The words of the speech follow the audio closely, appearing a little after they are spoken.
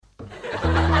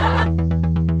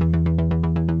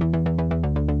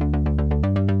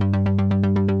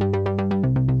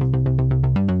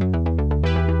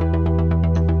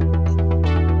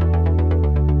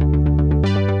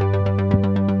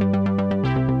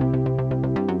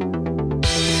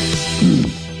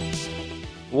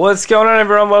What's going on,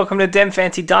 everyone? Welcome to Dem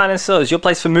Fancy Dinosaurs, your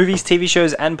place for movies, TV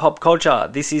shows, and pop culture.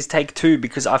 This is take 2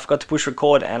 because I forgot to push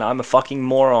record and I'm a fucking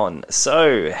moron.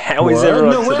 So, how is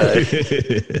everyone today?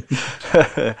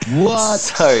 What?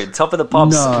 So, top of the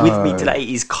pops, with me today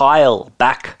is Kyle,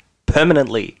 back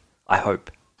permanently, I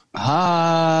hope.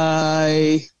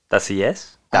 Hi. That's a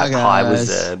yes? That Hi, hi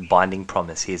was a binding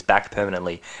promise. He is back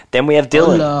permanently. Then we have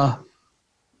Dylan. Hola.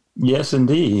 Yes,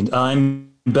 indeed.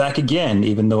 I'm back again,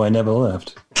 even though I never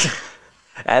left.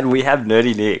 And we have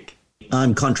Nerdy Nick.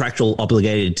 I'm contractual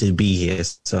obligated to be here,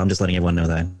 so I'm just letting everyone know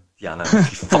that. Yeah, no, if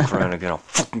you fuck around again, I'll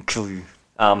fucking kill you.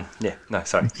 Sorry.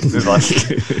 Move on.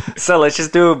 So let's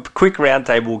just do a quick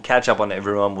roundtable. We'll catch up on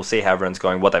everyone. We'll see how everyone's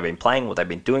going, what they've been playing, what they've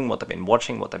been doing, what they've been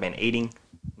watching, what they've been eating.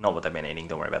 Not what they've been eating,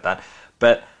 don't worry about that.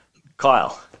 But,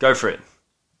 Kyle, go for it.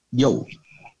 Yo.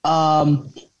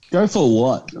 Go for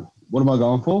what? What am I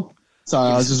going for?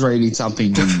 Sorry, I was just reading something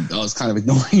and I was kind of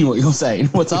ignoring what you're saying.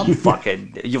 What's up? You're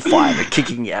fired. They're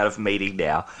kicking you out of a meeting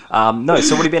now. So what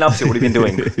have you been up to? What have you been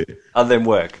doing other than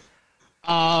work?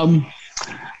 Work.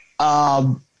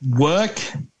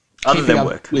 Other than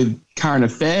work. With current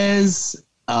affairs.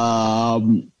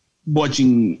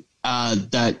 Watching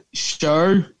that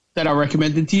show that I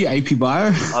recommended to you, AP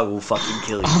Bio. I will fucking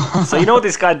kill you. So you know what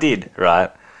this guy did,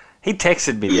 right? He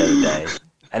texted me the other day.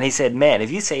 And he said, man,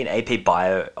 have you seen AP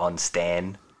Bio on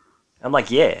Stan? I'm like,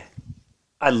 yeah.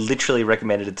 I literally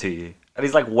recommended it to you. And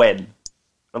he's like, when?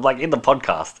 I'm like, in the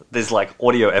podcast. There's like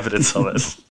audio evidence of it.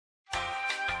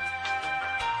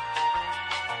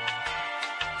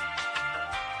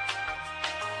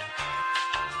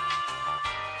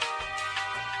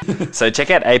 So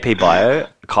check out AP Bio.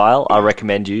 Kyle, I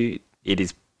recommend you. It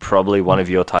is probably one of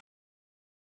your types.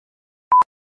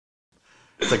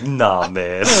 It's like, nah,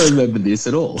 man. I don't remember this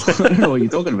at all. I don't know what you're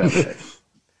talking about, man.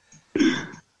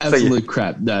 Absolute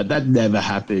crap. No, that never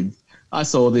happened. I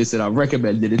saw this and I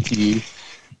recommended it to you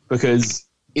because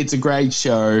it's a great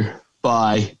show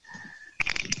by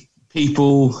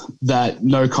people that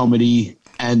know comedy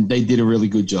and they did a really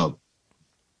good job.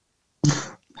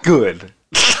 Good.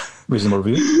 Reasonable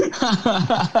review.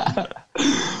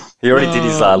 He already did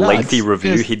his lengthy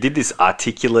review. He did this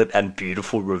articulate and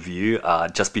beautiful review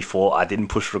just before I didn't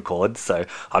push record. So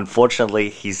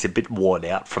unfortunately, he's a bit worn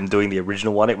out from doing the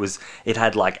original one. It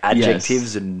had like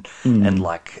adjectives and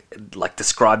like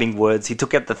describing words. He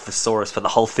took out the thesaurus for the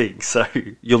whole thing. So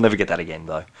you'll never get that again,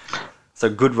 though. So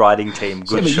good writing team,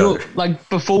 good show. Like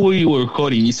before we were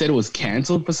recording, you said it was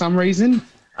cancelled for some reason.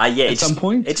 At some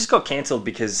point? It just got cancelled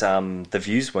because the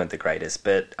views weren't the greatest.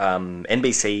 But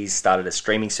NBC started a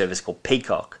streaming service called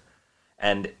Peacock,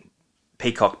 and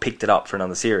Peacock picked it up for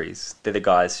another series. They're the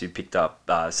guys who picked up,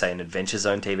 say, an Adventure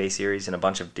Zone TV series and a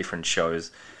bunch of different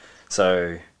shows.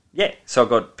 So, yeah. So it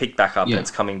got picked back up, and it's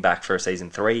coming back for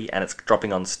season 3, and it's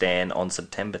dropping on Stan on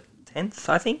September 10th,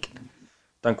 I think.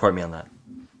 Don't quote me on that.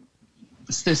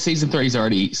 Season 3's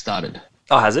already started.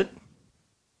 Oh, has it?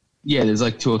 Yeah, there's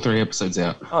like 2 or 3 episodes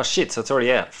out. Oh shit! So it's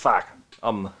already out. Fuck.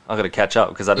 I got to catch up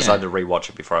because I decided to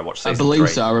rewatch it before I watched season 3. I believe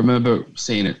so. I remember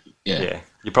seeing it. Yeah. Yeah,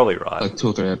 you're probably right. Like 2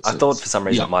 or 3 episodes. I thought for some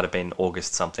reason it might have been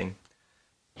August something.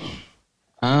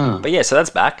 Ah. But yeah, so that's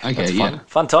back. Okay, that's fun. yeah.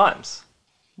 Fun times.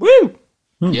 Woo!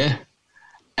 Yeah.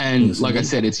 And like I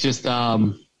said, it's just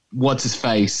what's his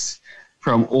face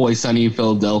from Always Sunny in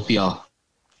Philadelphia.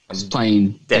 He's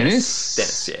playing Dennis.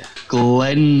 Dennis, yeah.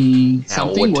 Glenn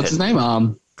something. What's his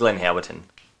name? Glenn Howerton.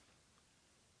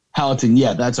 Howerton,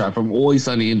 yeah, that's right. From Always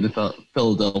Sunny in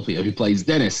Philadelphia, who plays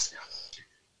Dennis.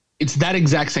 It's that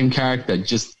exact same character,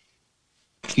 just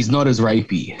he's not as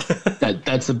rapey.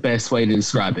 That's the best way to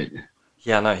describe it.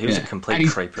 Yeah, no, he was a complete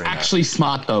creeper. He's actually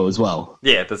smart though as well.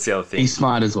 Yeah, that's the other thing. He's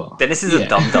smart as well. Dennis is a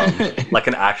dum-dum, like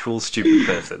an actual stupid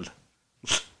person.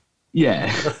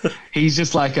 Yeah, he's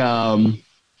just like in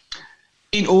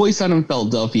Always Sunny in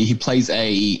Philadelphia, he plays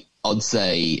I'd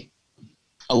say,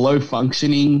 a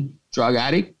low-functioning drug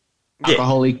addict,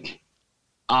 alcoholic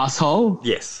asshole.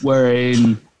 Yes.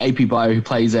 Wherein AP Bio, who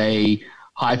plays a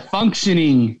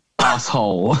high-functioning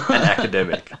asshole. An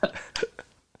academic.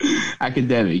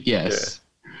 Academic, yes.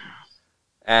 Yeah.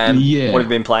 And what have you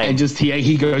been playing? And just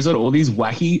he goes on all these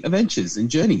wacky adventures and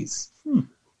journeys. What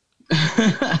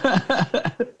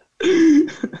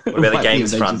about the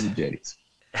games front?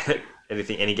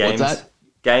 Anything? Any games? What's that?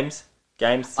 Games?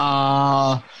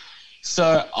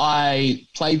 So I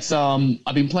played some.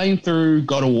 I've been playing through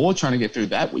God of War, trying to get through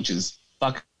that, which is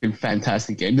fucking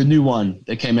fantastic game. The new one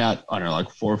that came out, I don't know,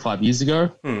 like 4 or 5 years ago.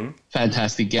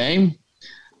 Fantastic game.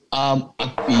 I've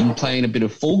been playing a bit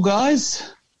of Fall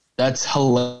Guys. That's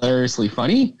hilariously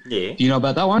funny. Yeah. Do you know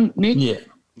about that one, Nick? Yeah.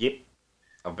 Yep.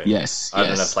 I've been. Yes. I don't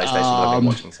have PlayStation, but I've been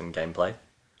watching some gameplay.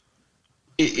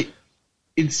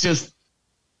 It's just,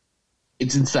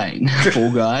 it's insane.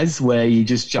 Fall Guys, where you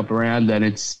just jump around and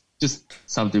it's just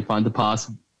something fun to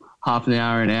pass half an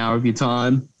hour of your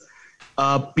time.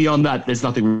 Beyond that, there's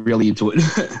nothing really into it.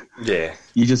 Yeah.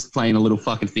 You're just playing a little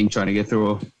fucking thing trying to get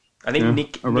through I think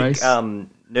Nick,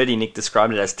 Nerdy Nick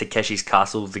described it as Takeshi's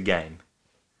Castle, the game.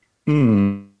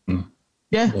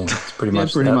 Yeah, it's pretty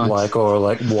much that, much. Like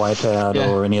Wipeout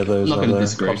or any of those other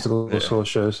obstacle course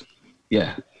shows.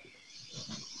 Yeah.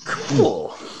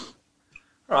 Cool.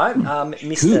 All right,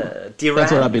 Mr. Duran.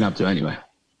 That's what I've been up to anyway.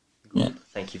 Yeah.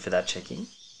 Thank you for that checking.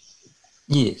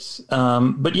 Yes.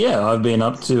 But yeah, I've been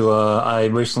up to, I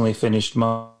recently finished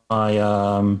my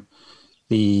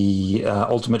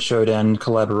Ultimate Showdown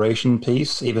collaboration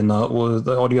piece, even though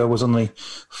the audio was only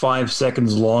 5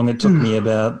 seconds long. It took me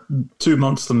about 2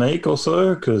 months to make or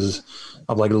so, because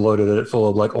I've loaded it full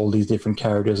of all these different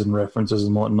characters and references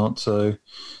and whatnot. So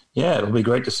yeah, it'll be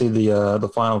great to see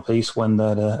the final piece when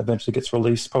that eventually gets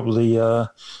released, probably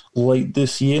late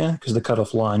this year, because the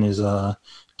cutoff line is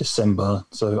December.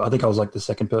 So I think I was the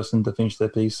second person to finish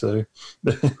that piece. So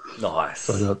nice.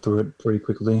 So I got through it pretty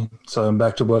quickly. So I'm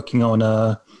back to working on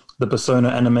the Persona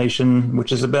animation,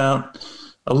 which is about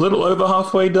a little over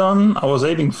halfway done. I was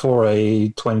aiming for a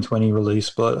 2020 release,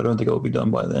 but I don't think it'll be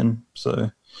done by then.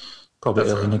 So probably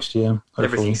early next year. Hopefully.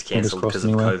 Everything's cancelled because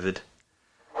of COVID.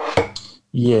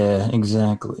 Yeah,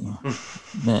 exactly.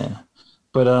 Yeah.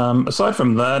 But aside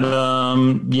from that,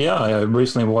 I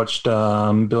recently watched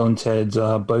Bill and Ted's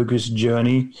Bogus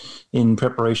Journey in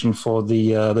preparation for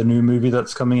the new movie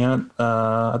that's coming out.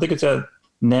 I think it's out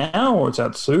now, or it's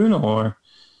out soon, or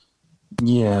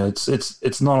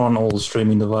it's not on all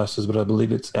streaming devices, but I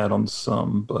believe it's out on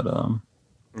some. But I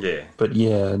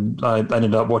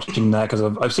ended up watching that because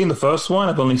I've seen the first one.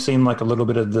 I've only seen a little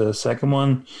bit of the second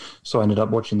one, so I ended up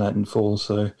watching that in full.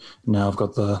 So now I've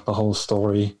got the whole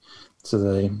story.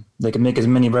 So they can make as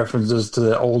many references to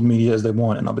the old media as they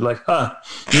want, and I'll be like,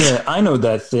 yeah, I know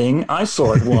that thing. I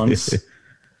saw it once.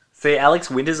 See,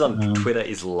 Alex Winters on Twitter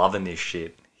is loving this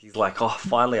shit. He's like, oh,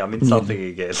 finally I'm in something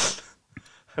again.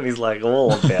 And he's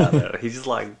all about it. He's just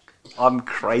I'm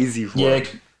crazy for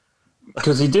it.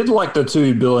 Because he did the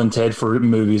 2 Bill and Ted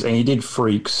movies, and he did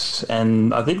Freaks,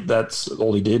 and I think that's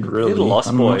all he did, really. He did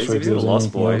Lost Boys. He was in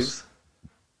Lost Boys.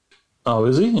 Oh,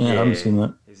 is he? Yeah, I haven't seen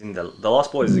that. He's in the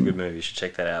Lost Boys is a good movie. You should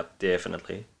check that out,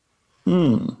 definitely.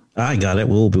 I got it.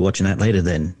 We'll be watching that later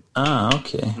then.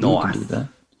 Okay. Nice. We can do that.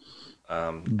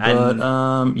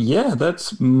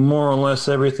 That's more or less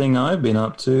everything I've been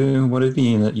up to. What have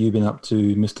you been up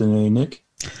to, Mr. Nick?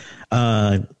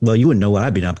 Well, you wouldn't know what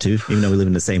I've been up to, even though we live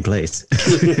in the same place.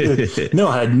 No,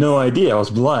 I had no idea. I was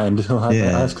blind. I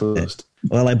had my eyes closed.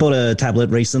 Well, I bought a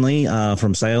tablet recently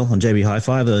from sale on JB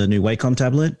Hi-Fi, the new Wacom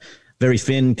tablet. Very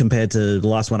thin compared to the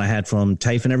last one I had from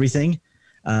TAFE and everything.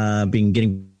 Been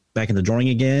getting back into drawing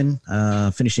again,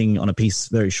 finishing on a piece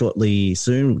very shortly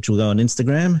soon, which will go on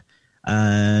Instagram.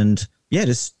 And yeah,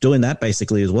 just doing that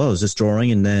basically as well as just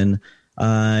drawing. And then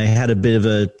I had a bit of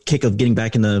a kick of getting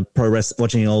back into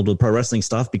watching old pro wrestling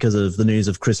stuff because of the news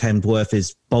of Chris Hemsworth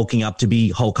is bulking up to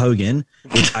be Hulk Hogan,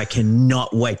 which I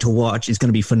cannot wait to watch. It's going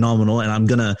to be phenomenal, and I'm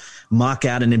going to mark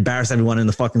out and embarrass everyone in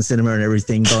the fucking cinema and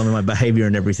everything, going with my behavior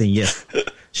and everything. Yes,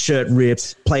 shirt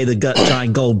ripped, play the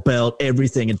giant gold belt,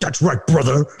 everything, and that's right,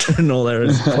 brother, and all that,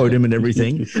 and quote him and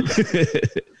everything, which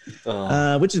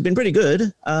has been pretty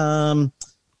good.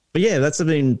 But yeah, I've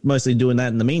been mostly doing that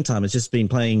in the meantime. It's just been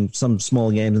playing some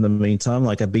small games in the meantime.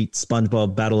 I beat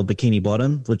SpongeBob Battle of Bikini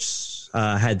Bottom, which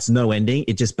had no ending.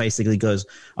 It just basically goes,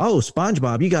 oh,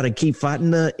 SpongeBob, you got to keep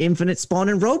fighting the infinite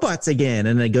spawning robots again.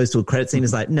 And then it goes to a credit scene.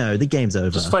 It's like, no, the game's over.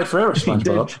 Just fight forever,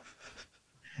 SpongeBob.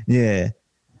 Yeah.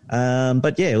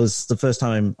 But yeah, it was the first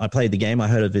time I played the game. I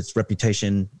heard of its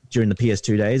reputation during the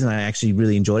PS2 days, and I actually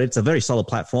really enjoyed it. It's a very solid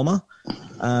platformer.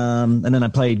 And then I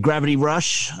played Gravity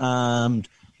Rush.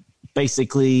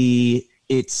 Basically,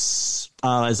 it's,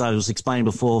 as I was explaining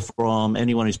before, from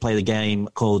anyone who's played the game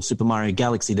called Super Mario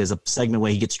Galaxy, there's a segment where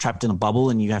he gets trapped in a bubble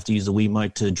and you have to use the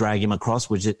Wiimote to drag him across,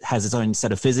 which it has its own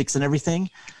set of physics and everything.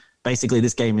 Basically,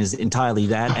 this game is entirely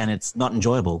that, and it's not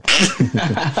enjoyable.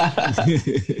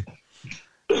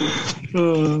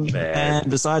 Man. And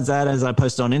besides that, as I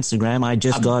posted on Instagram, I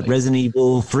just got Resident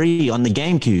Evil 3 on the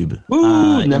GameCube.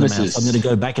 Ooh, in the mail. Nemesis. So I'm going to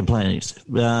go back and play it.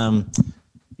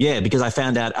 Yeah, because I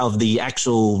found out of the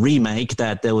actual remake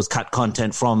that there was cut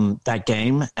content from that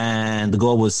game and the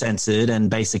gore was censored.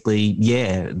 And basically,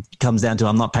 yeah, it comes down to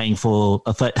I'm not paying for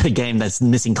a game that's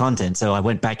missing content. So I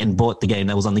went back and bought the game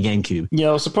that was on the GameCube. Yeah,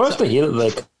 I was surprised to hear that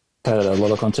they cut a lot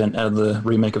of content out of the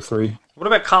remake of 3. What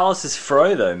about Carlos's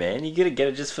fro, though, man? You gotta get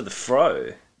it just for the fro.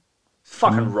 It's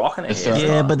fucking rocking it here.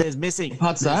 Yeah, but there's missing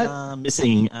What's that?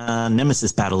 Missing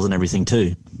Nemesis battles and everything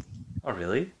too. Oh,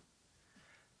 really?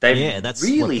 They that's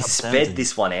really what comes down sped to.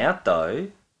 this one out, though.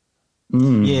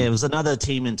 Yeah, it was another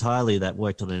team entirely that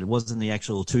worked on it. It wasn't the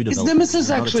actual two Is developers. Nemesis It was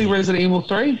another actually team. Resident Evil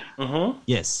 3?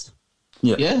 Yes.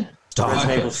 Yeah. Resident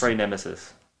Okay. Evil 3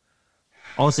 Nemesis.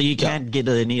 Also, you can't get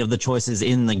any of the choices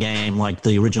in the game like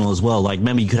the original as well. Like,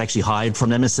 remember, you could actually hide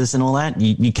from Nemesis and all that.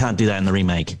 You can't do that in the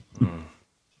remake.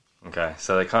 Okay,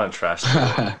 so they kind of trashed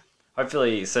it.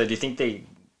 Hopefully, so do you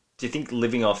think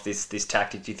living off this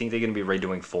tactic, do you think they're going to be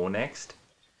redoing 4 next?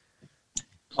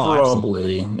 Oh,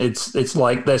 absolutely. Probably. It's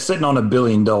like they're sitting on $1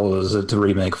 billion to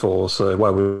remake 4, so why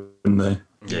wouldn't they?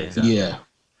 Yeah, exactly. Yeah.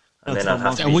 And then I'd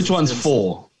have to And which one's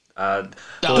 4? Good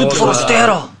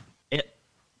Forastero!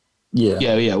 Yeah.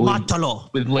 Yeah.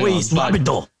 Matalo. with Leon. Luis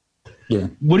Rabido. Yeah.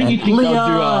 What do you And think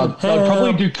Leon, they'll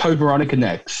probably do Code Veronica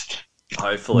next?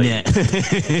 Hopefully. Yeah.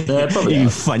 Yeah, probably. You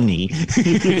funny.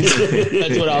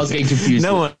 That's what I was getting confused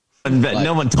No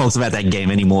one talks about that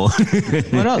game anymore.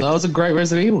 with. Why not? That was a great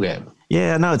Resident Evil game.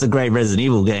 Yeah, I know it's a great Resident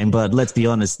Evil game, but let's be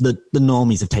honest, the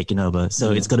normies have taken over,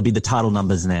 so it's got to be the title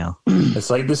numbers now. It's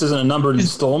like this isn't a numbered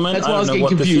installment. That's why I was don't getting know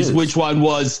what this confused.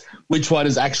 is. Which one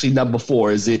is actually number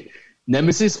 4? Is it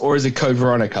Nemesis or is it Code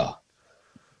Veronica?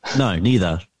 No,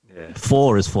 neither. Yeah.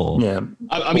 4 is 4. Yeah.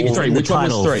 I mean, 3. The Which one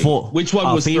title, was 3? 4. Which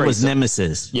one was 3? 3 was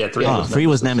Nemesis. Yeah, 3 Oh, was 3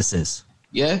 was Nemesis.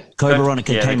 Yeah? Code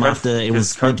Veronica yeah, came Code- after. It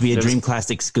was Code- meant to be a there was-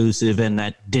 Dreamcast exclusive, and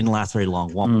that didn't last very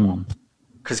long. Womp womp.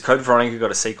 Because Code Veronica got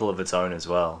a sequel of its own as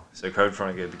well. So Code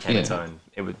Veronica became its own.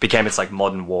 Became its like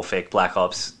modern warfare, Black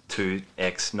Ops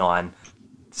 2X9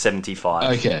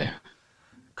 75. Okay.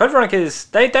 Code Veronica's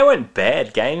they weren't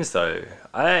bad games though.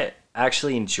 I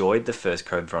actually enjoyed the first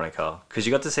Code Veronica because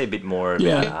you got to see a bit more about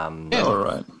Yeah. All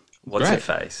right. what's Great.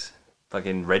 her face, like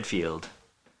in Redfield.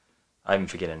 I even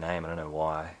forget her name. I don't know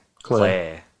why.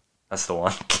 Claire. That's the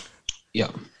one. Yeah.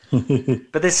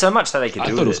 But there's so much that they could I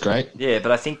do. thought with it was great. Yeah, but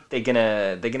I think they're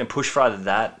gonna push for either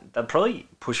that. They'll probably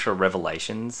push for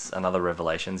Revelations, another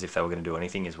Revelations, if they were gonna do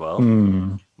anything as well.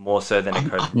 More so than a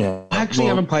Code. Yeah. I actually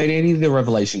haven't played any of the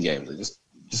Revelation games. I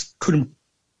just couldn't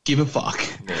give a fuck.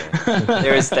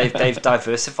 Yeah. They've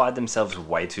diversified themselves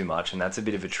way too much, and that's a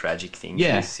bit of a tragic thing for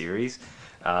Yeah. this series.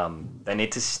 They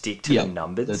need to stick to Yeah, the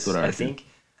numbers, that's what I I reckon. think.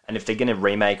 And if they're going to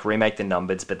remake the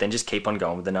numbers, but then just keep on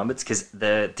going with the numbers. Because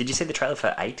did you see the trailer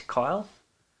for 8, Kyle?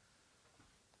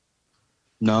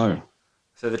 No.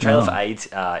 So the trailer No. for 8,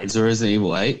 Is there Resident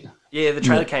Evil 8? yeah, the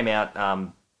trailer came out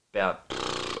about.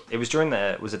 It was during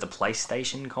was it the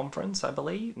PlayStation conference? I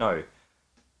believe. No.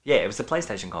 Yeah, it was the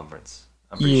PlayStation conference.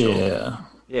 I'm pretty sure. Yeah.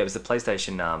 Yeah, it was the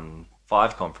PlayStation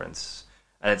 5 conference,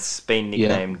 and it's been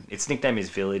nicknamed. Its nickname is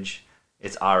Village.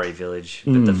 It's RE Village,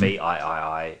 but the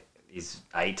VIII is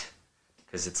 8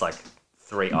 because it's like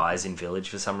 3 I's in Village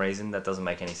for some reason. That doesn't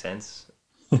make any sense.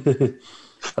 I think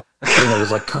it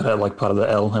was like cut out like part of the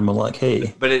L, and we're like,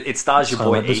 hey. But it stars your I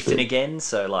boy like this Ethan bit. again,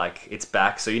 so like it's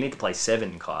back. So you need to play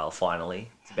 7, Kyle.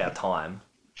 Finally, it's about time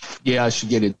Yeah, I should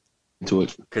get into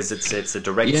it. because it's a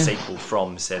direct Yeah. sequel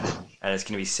from 7, and it's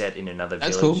going to be set in another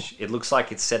That's village. It looks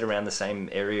like it's set around the same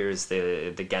area as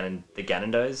the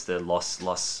Ganondos, the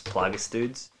Los Plagas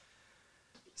dudes.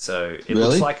 So it Really?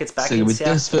 looks like it's back in with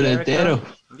South America. Desperado.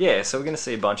 Yeah, so we're going to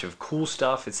see a bunch of cool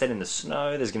stuff. It's set in the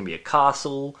snow. There's going to be a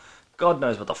castle. God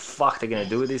knows what the fuck they're going to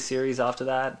do with this series after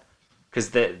that.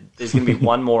 Because there's going to be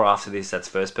one more after this that's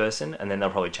first person, and then they'll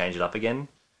probably change it up again.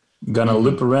 Gonna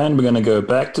loop around. We're gonna go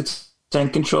back to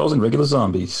tank controls and regular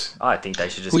zombies. I think they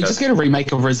should just We go. just get a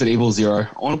remake of Resident Evil 0.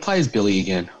 I want to play as Billy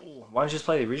again. Why don't you just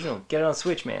play the original? Get it on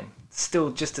Switch, man. It's still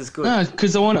just as good. No,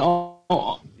 because I want to.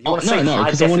 wanna see No, high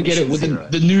because I want to get it with definition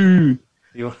the new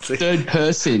You want to see? third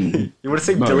person. You want to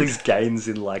see mode. Billy's games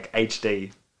in like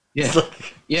HD? Yeah, It's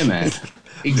like yeah, man.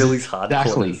 Billy's hardcore.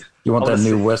 Exactly. You want I that wanna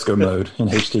new Wesker mode in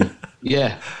HD?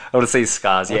 Yeah. I want to see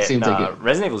Scars. That Yeah, seems like nah, it.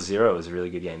 Resident Evil 0 was a really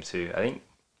good game too. I think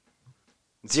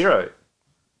 0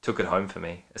 took it home for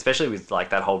me, especially with like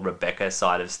that whole Rebecca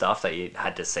side of stuff that you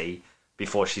had to see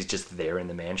before she's just there in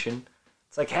the mansion.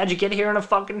 It's like, how'd you get here on a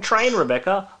fucking train,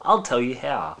 Rebecca? I'll tell you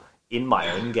how. In my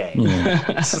own game.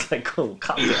 It's just like, cool,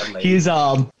 calm down, mate. Here's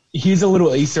here's a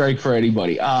little Easter egg for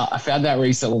anybody. I found out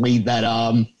recently that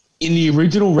in the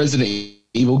original Resident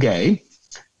Evil game,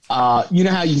 you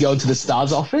know how you go into the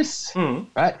STARS office,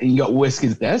 right? And you got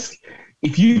Wesker's desk.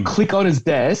 If you click on his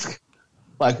desk,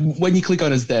 like when you click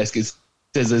on his desk, it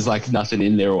says there's like nothing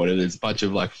in there or whatever. There's a bunch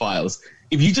of like files.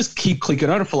 If you just keep clicking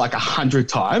on it for like 100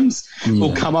 times,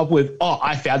 we'll come up with,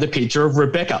 I found a picture of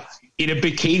Rebecca in a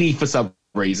bikini for some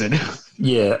reason.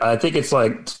 Yeah, I think it's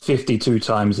like 52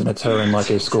 times and it's her in like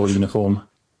a school uniform.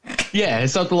 Yeah,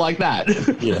 something like that.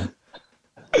 Yeah.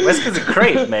 Wesker's a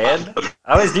creep, man.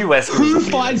 I always knew Wesker. Who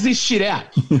finds this shit out?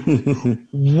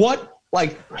 What?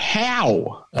 Like,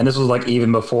 how? And this was like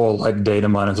even before like data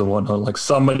miners and whatnot. Like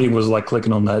somebody was like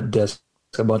clicking on that desk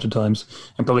a bunch of times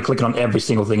and probably clicking on every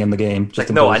single thing in the game. Like,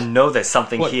 no, I know there's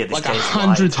something here. This like game's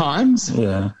 100 times?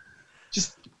 Yeah.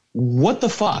 Just, what the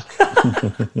fuck?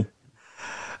 Just,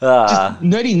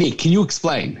 Nerdy Nick, can you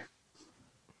explain?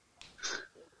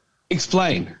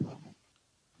 Explain.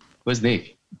 Where's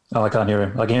Nick? Oh, I can't hear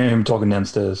him. I can hear him talking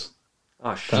downstairs.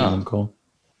 Oh, shit. Can't hear him call.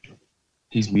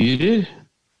 He's muted?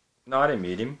 No, I didn't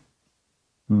mute him.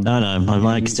 No,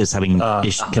 my mic's just having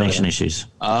connection issues.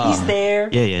 He's there.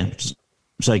 Yeah.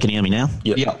 So can you hear me now?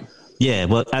 Yep. Yeah. Yeah,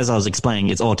 well, as I was explaining,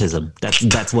 it's autism.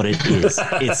 That's what it is.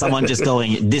 It's someone just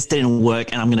going, this didn't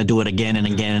work, and I'm going to do it again and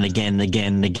again and again and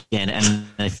again and again.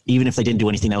 And even if they didn't do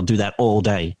anything, they'll do that all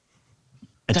day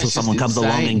until That's someone comes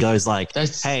insane. along and goes like,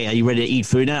 hey, are you ready to eat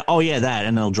food now? Oh, yeah, that.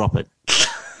 And they'll drop it.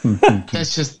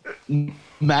 That's just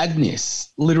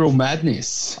madness. Literal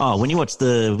madness. Oh, when you watch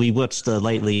we watched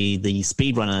lately the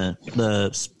speedrunner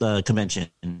the convention,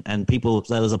 and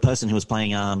there was a person who was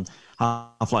playing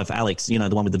Half-Life Alyx, you know,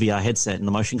 the one with the VR headset and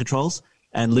the motion controls,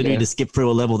 and literally to skip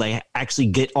through a level, they actually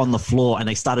get on the floor and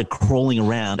they started crawling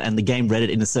around, and the game read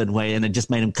it in a certain way, and it just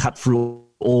made them cut through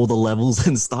all the levels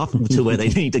and stuff to where they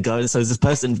need to go. So this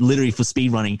person literally for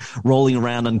speedrunning, rolling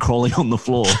around and crawling on the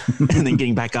floor and then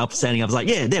getting back up, standing up. I was like,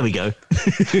 yeah, there we go.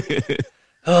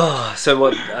 So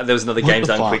what? There was another game the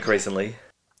done fuck? quick recently.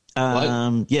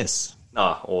 Yes.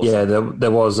 Oh, awesome. Yeah,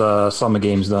 there was Summer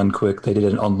Games done quick. They did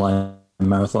an online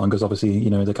marathon because obviously,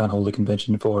 you know, they can't hold a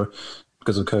convention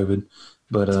because of COVID.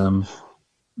 But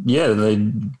yeah, they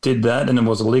did that, and it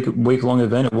was a week-long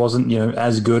event. It wasn't, you know,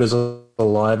 as good as a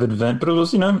live event, but it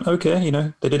was, you know, okay. You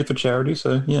know, they did it for charity,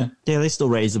 so yeah. Yeah, they still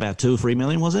raised about 2 or 3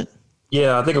 million, was it?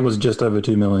 Yeah, I think it was just over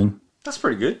 2 million. That's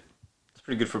pretty good. It's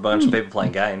pretty good for a bunch of people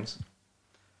playing games.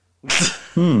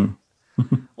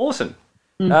 Awesome.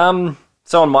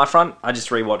 So on my front, I just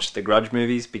rewatched the Grudge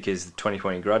movies because the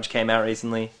 2020 Grudge came out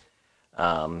recently.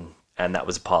 And that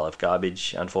was a pile of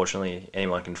garbage. Unfortunately,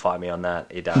 anyone can fight me on that.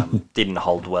 It didn't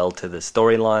hold well to the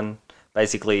storyline.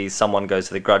 Basically, someone goes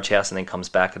to the Grudge house and then comes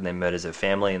back and then murders her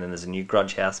family, and then there's a new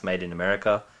Grudge house made in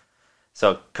America.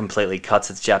 So it completely cuts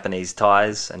its Japanese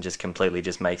ties and just completely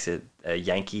just makes it a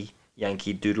Yankee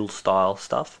Doodle style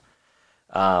stuff.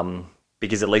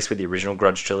 Because at least with the original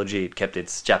Grudge trilogy, it kept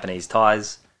its Japanese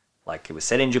ties. Like, it was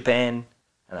set in Japan,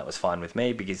 and that was fine with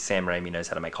me because Sam Raimi knows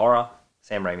how to make horror.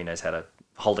 Sam Raimi knows how to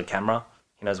hold a camera.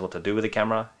 He knows what to do with a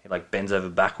camera. He like bends over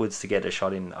backwards to get a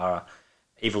shot in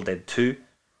Evil Dead 2,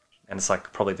 and it's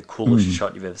like probably the coolest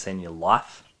shot you've ever seen in your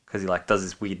life because he like does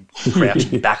this weird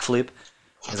crouching backflip.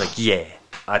 He's like, yeah,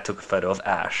 I took a photo of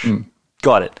Ash.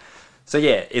 Got it. So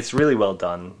yeah, it's really well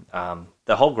done.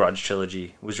 The whole Grudge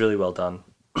trilogy was really well done.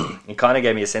 It kind of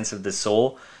gave me a sense of the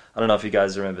Saw. I don't know if you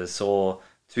guys remember Saw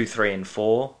 2, 3, and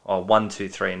 4, or 1, 2,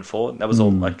 3, and 4. That was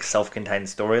all like self-contained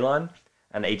storyline,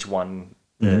 and each one,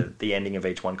 the ending of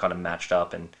each one kind of matched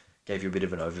up and gave you a bit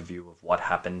of an overview of what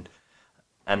happened,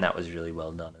 and that was really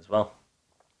well done as well.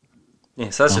 Yeah,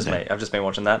 so that's just me. I've just been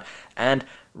watching that. And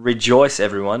rejoice,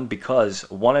 everyone, because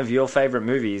one of your favorite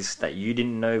movies that you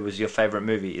didn't know was your favorite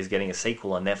movie is getting a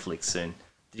sequel on Netflix soon.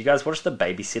 Did you guys watch The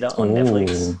Babysitter on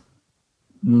Netflix?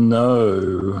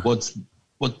 No. What's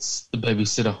The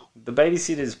Babysitter? The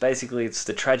Babysitter is basically, it's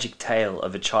the tragic tale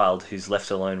of a child who's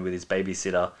left alone with his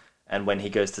babysitter, and when he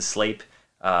goes to sleep,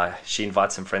 she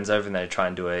invites some friends over and they try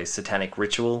and do a satanic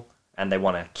ritual, and they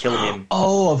want to kill him.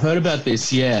 Oh, I've heard about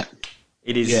this, yeah.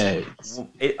 It is. Yeah.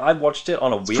 I watched it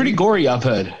on a whim. It's pretty gory, I've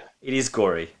heard. It is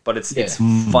gory, but it's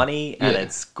funny and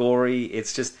it's gory.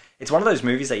 It's just, it's one of those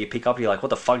movies that you pick up and you're like, what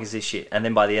the fuck is this shit? And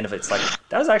then by the end of it, it's like,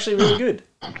 that was actually really good.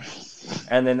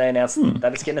 And then they announced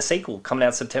that it's getting a sequel coming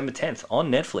out September 10th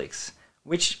on Netflix,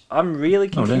 which I'm really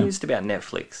confused about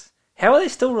Netflix. How are they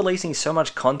still releasing so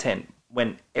much content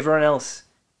when everyone else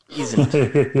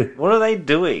isn't? What are they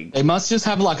doing? They must just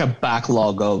have like a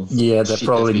backlog of Yeah, they shit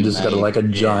probably that's just been got made. like a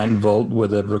giant vault where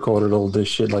they've recorded all this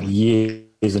shit like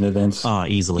years in advance. Oh,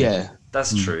 easily. Yeah.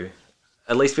 That's true.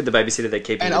 At least with The Babysitter, they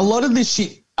keep And it. a lot of this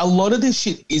shit a lot of this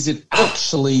shit isn't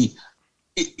actually.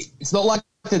 It's not like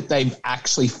that they've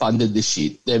actually funded this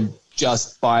shit. They're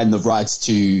just buying the rights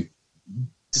to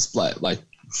display it. Like,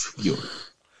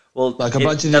 well, like a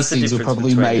bunch of these things were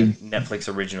probably made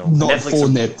Netflix original, not for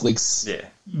Netflix. Yeah.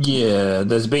 Yeah,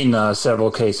 there's been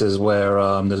several cases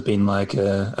where there's been like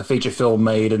a feature film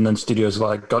made and then studios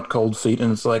like got cold feet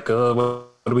and it's like, what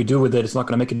do we do with it? It's not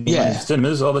going to make it in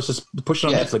cinemas. Oh, let's just push it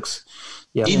on Netflix.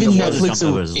 Yeah, even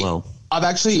Netflix as well. I've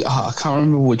actually, I can't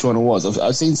remember which one it was.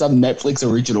 I've seen some Netflix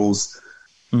originals.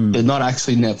 They're not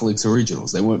actually Netflix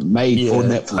originals. They weren't made for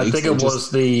Netflix. I think it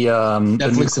was the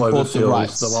Netflix the bought the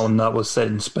rights. the one that was set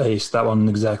in space. That one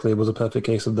exactly was a perfect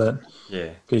case of that.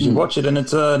 Yeah, because you watch it and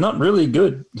it's not really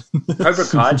good. Cobra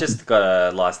Kai just got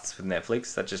a license with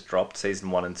Netflix. That just dropped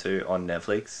season 1 and 2 on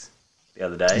Netflix the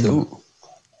other day. Ooh.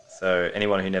 So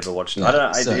anyone who never watched it, I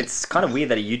don't know. It's kind of weird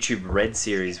that a YouTube Red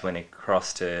series went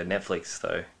across to Netflix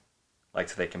though, like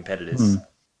to their competitors,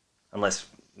 unless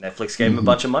Netflix gave them a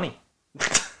bunch of money.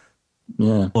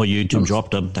 Yeah, or YouTube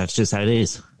dropped them. That's just how it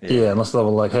is. Yeah, unless they were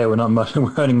like, "Hey, we're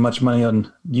earning much money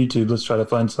on YouTube. Let's try to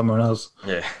find somewhere else."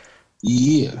 Yeah.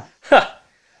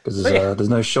 Because there's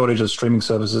no shortage of streaming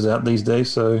services out these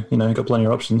days, so you've got plenty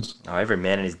of options. Oh, every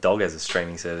man and his dog has a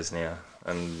streaming service now,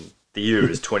 and the year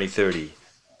is 2030.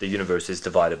 The universe is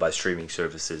divided by streaming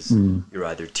services. You're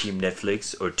either Team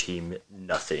Netflix or Team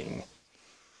Nothing.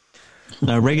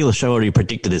 No, Regular Show already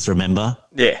predicted this. Remember?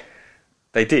 Yeah,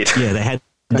 they did. Yeah, they had.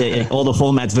 All the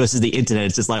formats versus the internet.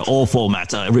 It's just like all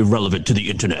formats are irrelevant to the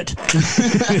internet.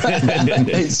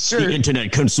 It's true. The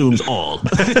internet consumes all.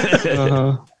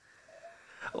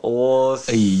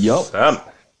 Awesome.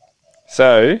 Yup.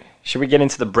 So, should we get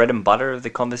into the bread and butter of the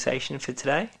conversation for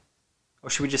today? Or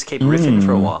should we just keep riffing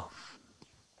for a while?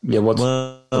 Yeah, we're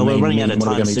running out of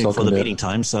time soon for the meeting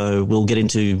time, so we'll get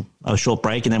into a short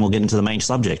break and then we'll get into the main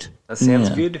subject. That sounds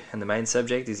good. And the main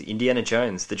subject is Indiana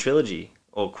Jones, the trilogy.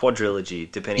 Or quadrilogy,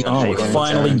 depending on how you we're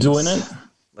finally doing it.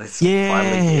 Let's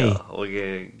finally we're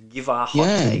gonna give our hot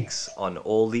takes on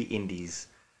all the indies,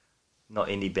 not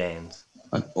indie bands.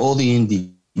 On all the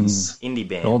indies, indie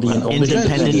bands. All the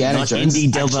independent, Indiana not Jones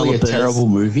indie actually developers. a terrible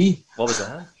movie. What was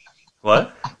that?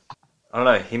 What? I don't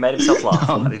know. He made himself laugh.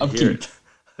 I didn't hear it.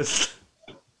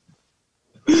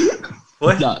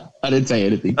 What? No, I didn't say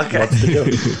anything. Okay.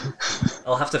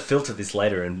 I'll have to filter this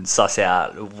later and suss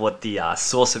out what the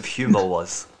source of humor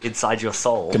was inside your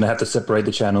soul. Gonna have to separate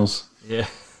the channels. Yeah.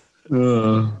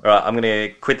 All right, I'm gonna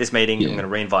quit this meeting. I'm gonna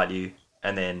reinvite you,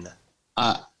 and then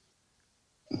I'm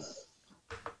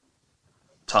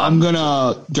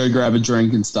gonna go grab a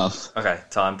drink and stuff. Okay,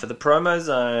 time for the promo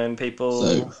zone, people.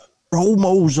 So,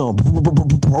 Promo zone.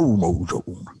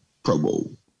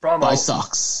 promo. By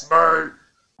Sucks.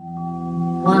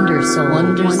 Wonder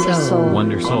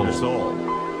Soul.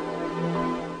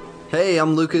 Hey,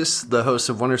 I'm Lucas, the host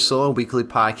of Wonder Soul, a weekly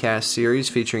podcast series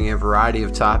featuring a variety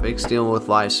of topics dealing with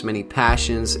life's many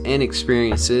passions and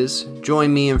experiences.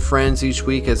 Join me and friends each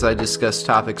week as I discuss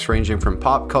topics ranging from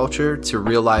pop culture to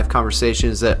real-life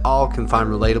conversations that all can find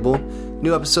relatable.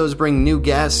 New episodes bring new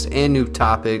guests and new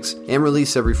topics and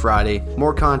release every Friday.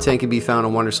 More content can be found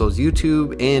on Wonder Soul's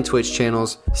YouTube and Twitch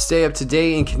channels. Stay up to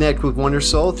date and connect with Wonder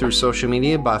Soul through social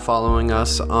media by following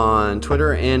us on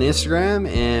Twitter and Instagram.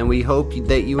 And we hope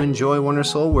that you enjoy Wonder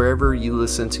Soul wherever you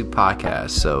listen to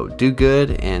podcasts. So do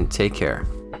good and take care.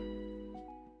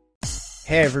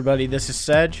 Hey everybody, this is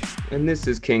Sedge. And this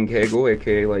is King Kegel,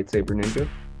 aka Lightsaber Ninja.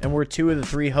 And we're two of the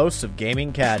three hosts of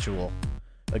Gaming Casual,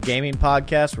 a gaming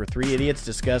podcast where three idiots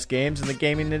discuss games in the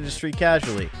gaming industry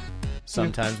casually.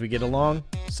 Sometimes we get along,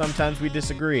 sometimes we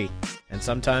disagree, and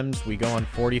sometimes we go on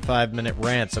 45-minute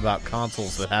rants about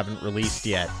consoles that haven't released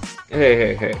yet.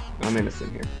 Hey, I'm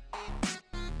innocent here.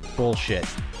 Bullshit.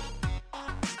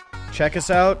 Check us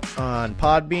out on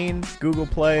Podbean, Google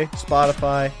Play,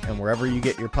 Spotify, and wherever you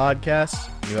get your podcasts.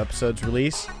 New episodes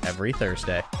release every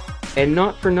Thursday. And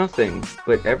not for nothing,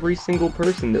 but every single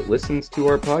person that listens to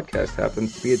our podcast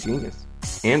happens to be a genius.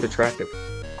 And attractive.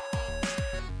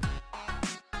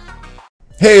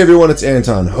 Hey everyone, it's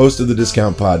Anton, host of the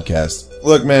Discount Podcast.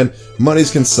 Look man,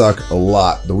 Mondays can suck a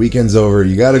lot. The weekend's over,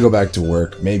 you gotta go back to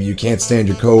work. Maybe you can't stand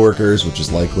your coworkers, which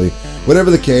is likely.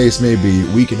 Whatever the case may be,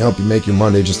 we can help you make your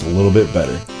Monday just a little bit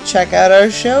better. Check out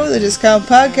our show, The Discount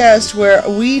Podcast, where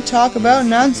we talk about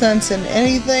nonsense and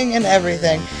anything and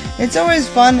everything. It's always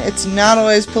fun, it's not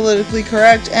always politically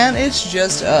correct, and it's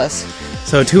just us.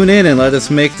 So tune in and let us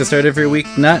make the start of your week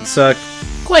not suck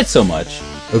quite so much.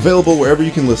 Available wherever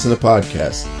you can listen to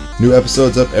podcasts. New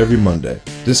episodes up every Monday.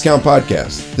 Discount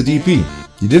Podcast, the DP.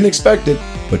 You didn't expect it,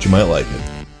 but you might like it.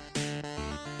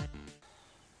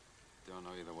 Don't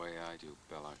know you the way I do,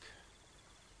 Belloc.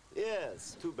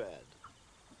 too bad.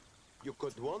 You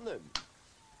could warn them.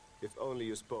 If only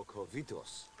you spoke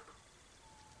Jovitos.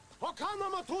 Hokana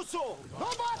Matuso!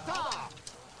 Robata!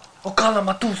 Okala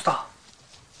Matusta!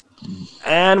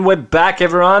 And we're back,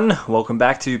 everyone. Welcome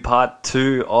back to part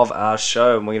 2 of our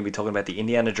show. And we're going to be talking about the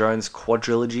Indiana Jones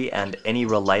quadrilogy and any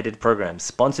related programs.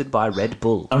 Sponsored by Red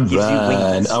Bull. Gives you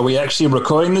wings. Are we actually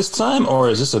recording this time, or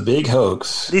is this a big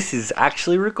hoax? This is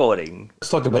actually recording. Let's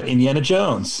talk about Indiana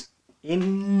Jones.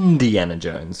 Indiana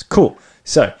Jones. Cool.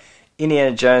 So,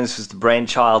 Indiana Jones was the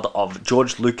brainchild of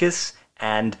George Lucas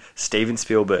and Steven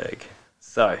Spielberg.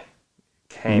 So,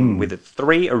 came with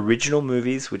 3 original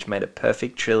movies, which made a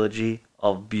perfect trilogy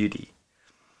of beauty.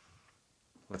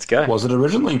 Let's go. Was it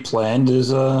originally planned as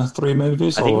 3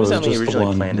 movies? I think it was only just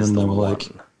originally planned as the one.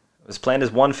 It was planned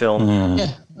as one film.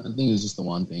 Yeah, I think it was just the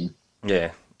one thing.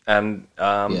 Yeah. And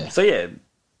so, yeah.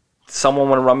 Someone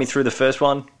want to run me through the first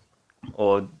one?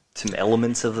 Or some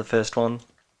elements of the first one?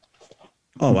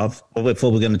 Oh, well,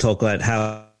 before we're going to talk about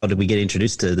how did we get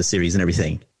introduced to the series and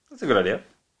everything. That's a good idea.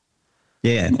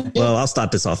 Yeah, well, I'll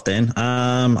start this off then.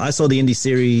 I saw the Indy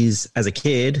series as a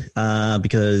kid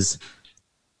because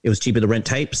it was cheaper to rent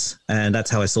tapes, and that's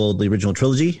how I saw the original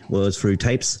trilogy, was through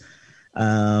tapes.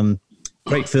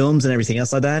 Great films and everything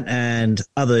else like that, and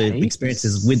other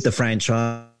experiences with the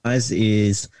franchise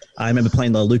is I remember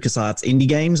playing the LucasArts indie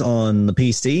games on the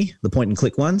PC, the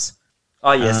point-and-click ones.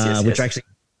 Oh, yes.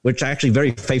 Which are actually very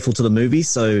faithful to the movies,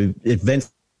 so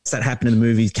events that happen in the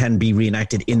movies can be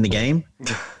reenacted in the game.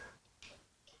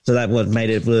 So that what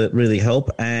made it really help.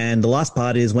 And the last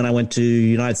part is when I went to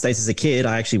United States as a kid,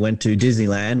 I actually went to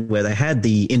Disneyland where they had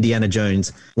the Indiana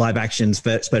Jones live action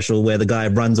special where the guy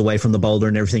runs away from the boulder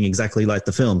and everything exactly like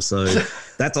the film. So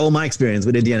that's all my experience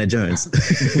with Indiana Jones.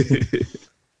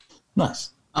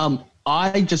 Nice.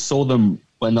 I just saw them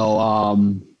when they were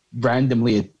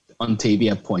randomly on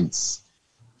TV at points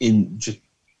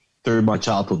through my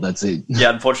childhood. That's it. Yeah,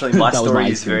 unfortunately, my story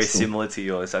is very similar to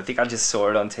yours. I think I just saw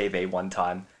it on TV one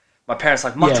time. My parents were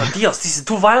like, Macho Dios, this is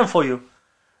too violent for you.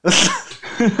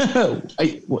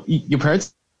 Your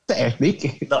parents are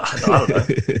ethnic? No, I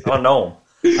don't know.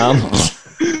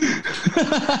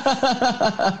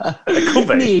 It could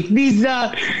be.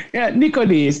 Nick,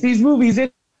 Nicholas, these movies are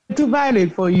too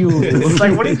violent for you. It's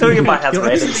like, what are you doing in my house?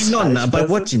 You're actually none by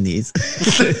watching these.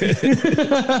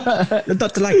 You're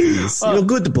not like this. You're a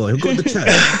good boy. You're good to child.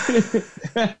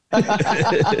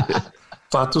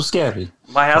 Far too scary.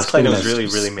 My house cleaner was really,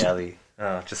 really mouthy.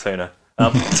 Oh, just so you know.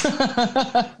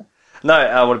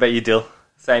 No, what about you, Dill?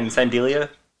 Same dealio?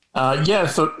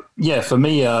 For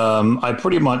me, I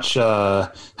pretty much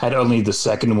had only the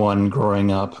second one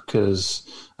growing up because,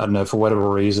 I don't know, for whatever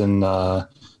reason, my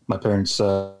parents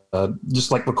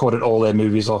just like recorded all their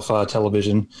movies off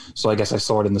television. So I guess I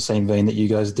saw it in the same vein that you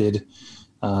guys did.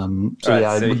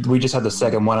 We just had the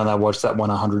second one and I watched that one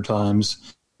 100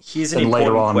 times. Here's an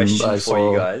important question for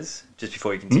you guys, just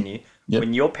before you continue.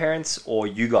 When your parents or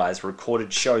you guys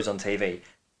recorded shows on TV,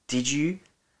 did you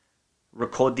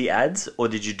record the ads, or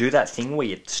did you do that thing where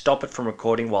you stop it from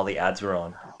recording while the ads were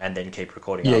on and then keep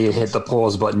recording? Yeah, afterwards? you hit the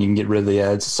pause button, you can get rid of the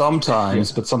ads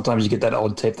sometimes, but sometimes you get that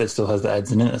old tape that still has the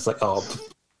ads in it. It's like, oh,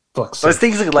 fuck. Those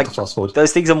things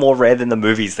are more rare than the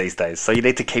movies these days, so you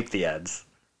need to keep the ads.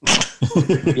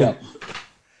 Yeah.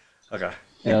 Okay.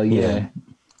 Hell yeah.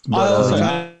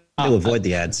 I to avoid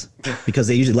the ads because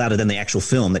they're usually louder than the actual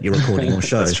film that you're recording or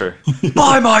show. That's true.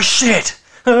 Buy my shit!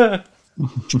 I'm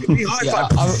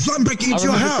breaking into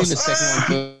your house.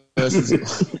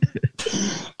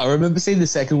 I remember seeing the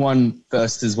second one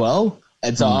first as well.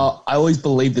 And so I always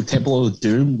believed the Temple of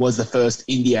Doom was the first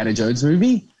Indiana Jones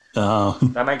movie.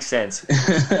 That makes sense.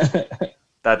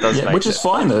 That does make sense. Which is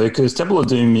fine, though, because Temple of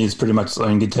Doom is pretty much its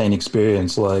own contained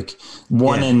experience. Like,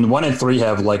 1 and 3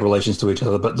 have, like, relations to each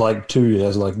other, but, like, 2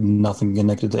 has, like, nothing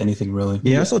connected to anything, really.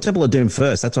 Yeah, I saw Temple of Doom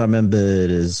first. That's what I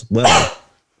remembered as well.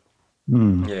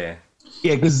 Yeah.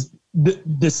 Yeah, because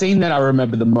the scene that I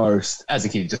remember the most as a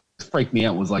kid just freaked me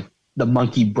out was, like, the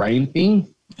monkey brain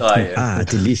thing. Oh, yeah.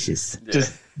 Delicious. Yeah.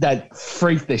 Just that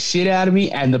freaked the shit out of me,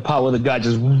 and the part where the guy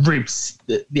just rips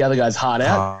the other guy's heart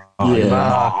out. Cut him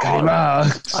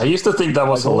out. I used to think that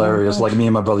was hilarious. Like, me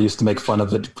and my brother used to make fun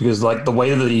of it because, like, the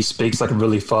way that he speaks, like,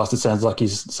 really fast, it sounds like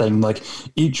he's saying, like,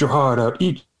 eat your heart out,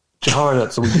 eat your heart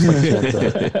out. So we just, like, chant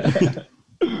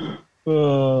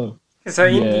that. So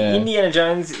Indiana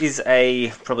Jones is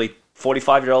a probably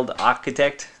 45-year-old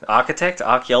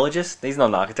archaeologist. He's not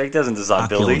an architect. He doesn't design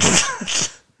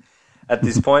buildings. At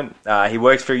this point, he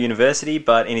works for a university,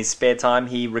 but in his spare time,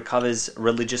 he recovers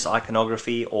religious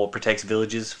iconography or protects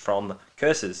villages from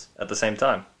curses at the same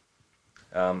time.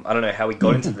 I don't know how he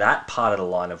got into that part of the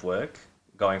line of work.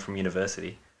 going from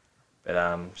university. But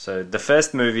so the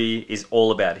first movie is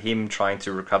all about him trying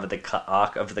to recover the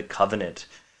Ark of the Covenant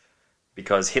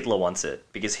because Hitler wants it.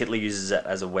 Because Hitler uses it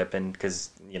as a weapon. Because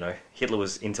Hitler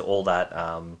was into all that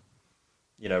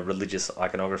religious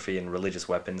iconography and religious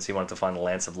weapons. He wanted to find the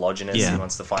Lance of Longinus. Yeah. He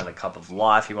wants to find the Cup of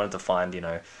Life. He wanted to find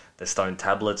the stone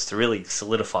tablets to really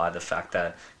solidify the fact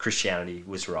that Christianity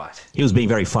was right. He was being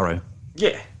very thorough.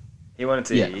 Yeah, he wanted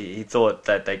to. Yeah. He thought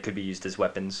that they could be used as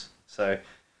weapons. So.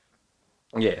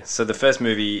 Yeah, so the first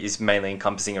movie is mainly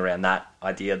encompassing around that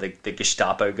idea, the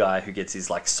Gestapo guy who gets his,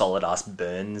 solid-ass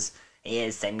burns.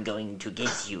 Yes, I'm going to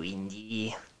get you,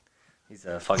 Indy. He's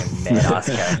a fucking mad-ass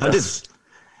character. I just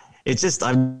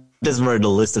wrote a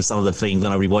list of some of the things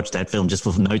when I rewatched that film just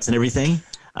for notes and everything.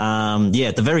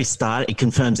 At the very start, it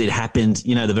confirms it happened,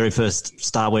 the very first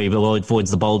start where he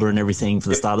avoids the boulder and everything for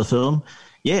the start of the film.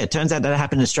 Yeah, it turns out that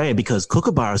happened in Australia because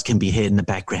kookaburras can be heard in the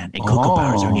background, and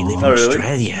kookaburras only live in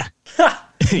Australia.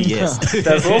 Yes.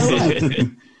 That's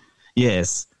awesome.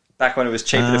 Yes. Back when it was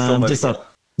cheaper to film over.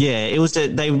 It was.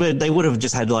 They would have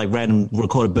just had random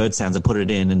recorded bird sounds and put it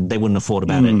in, and they wouldn't have thought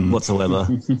about it whatsoever.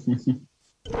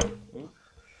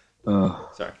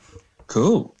 Sorry.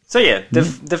 Cool. So yeah,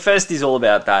 the first is all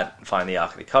about that, finding the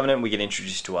Ark of the Covenant. We get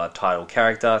introduced to our title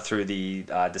character through the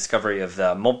discovery of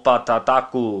the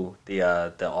Mopatataku, the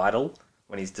idol,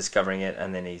 when he's discovering it,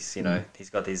 and then he's he's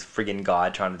got this friggin'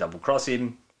 guy trying to double cross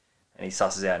him, and he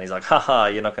susses out and he's like, haha,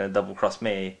 you're not going to double cross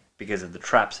me because of the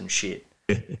traps and shit.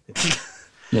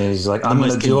 Yeah, he's like, I'm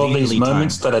going to do all these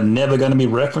moments that are never going to be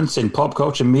referenced in pop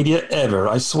culture media ever,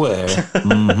 I swear.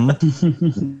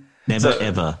 Never,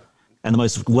 ever. And the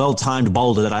most well-timed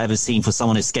boulder that I ever seen for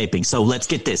someone escaping. So let's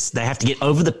get this. They have to get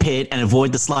over the pit and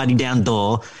avoid the sliding down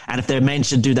door. And if they're managed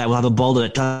to do that, we'll have a boulder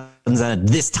that comes out at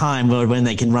this time when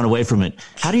they can run away from it.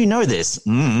 How do you know this?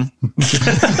 The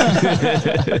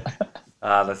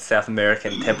South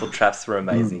American temple traps were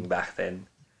amazing back then.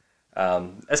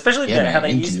 Especially how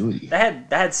they used. They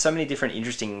had so many different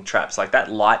interesting traps. Like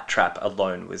that light trap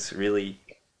alone was really,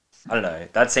 I don't know.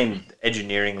 That seemed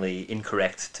engineeringly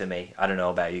incorrect to me. I don't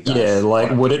know about you guys. Yeah,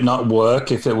 would it not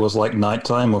work if it was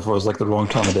nighttime or if it was the wrong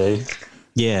time of day?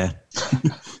 Yeah.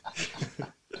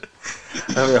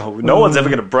 No one's ever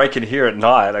going to break in here at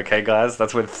night, okay, guys?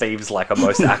 That's when thieves are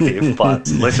most active. But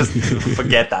let's just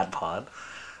forget that part.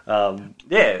 But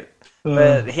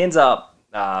he ends up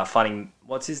finding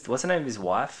what's the name of his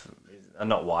wife?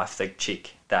 Not wife, the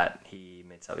chick that he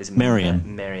meets up is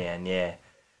Marianne. Marianne, yeah.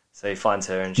 So he finds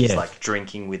her and she's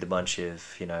drinking with a bunch of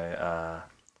what are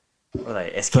they?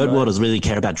 Eskimo? Third worlders really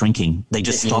care about drinking. They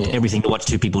just stop everything to watch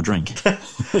two people drink.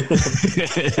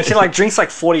 She drinks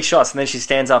 40 shots and then she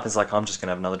stands up and is like, I'm just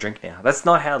gonna have another drink now. That's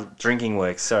not how drinking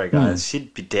works. Sorry guys,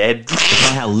 she'd be dead. That's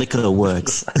not how liquor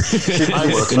works.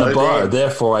 I work in a bar,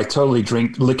 therefore I totally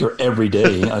drink liquor every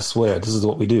day. I swear, this is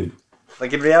what we do.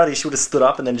 In reality, she would have stood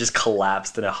up and then just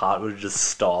collapsed and her heart would have just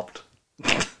stopped.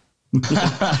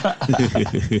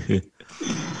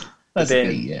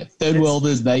 Third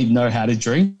worlders, they know how to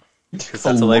drink. Because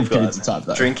that's all they've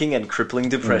got. Drinking and crippling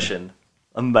depression.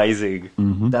 Amazing.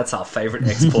 Mm-hmm. That's our favourite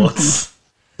exports.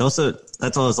 That's what I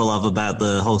also love about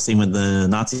the whole scene when the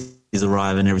Nazis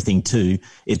arrive and everything too.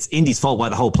 It's Indy's fault why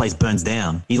the whole place burns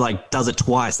down. He does it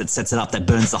twice that sets it up that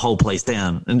burns the whole place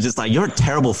down. And just you're a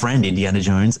terrible friend, Indiana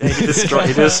Jones. Yeah, he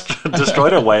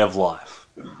destroyed a way of life.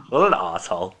 What an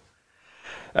arsehole.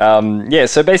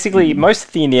 So basically most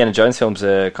of the Indiana Jones films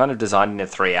are kind of designed into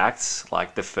 3 acts.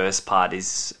 The first part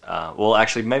is,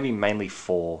 mainly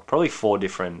 4, probably 4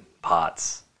 different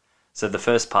parts. So the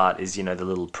first part is, the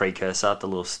little precursor, the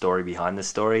little story behind the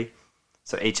story.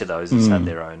 So each of those has had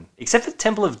their own. Except for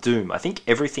Temple of Doom. I think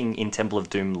everything in Temple of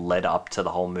Doom led up to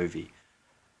the whole movie.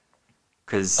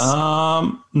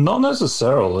 Not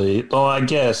necessarily. Oh, I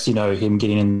guess, him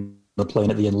getting in the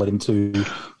plane at the end led him to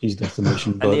his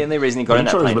destination. And the only reason he got in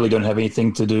that plane really don't have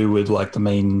anything to do with the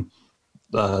main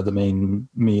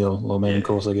meal or main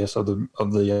course, I guess, of the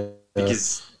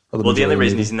the only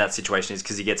reason he's in that situation is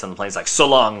because he gets on the plane. He's like, "So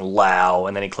long, Lao,"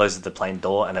 and then he closes the plane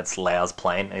door, and it's Lao's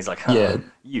plane, and he's like,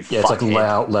 it's like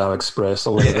Lao Express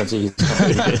or whatever. You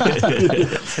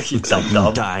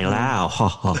dumb. Die Lao, ha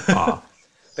ha ha.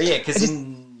 But yeah, because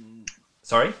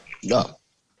sorry, no,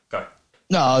 go.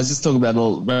 No, I was just talking about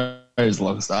Raiders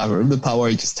Lost Ark. Remember the part where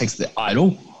he just takes the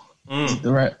idol? The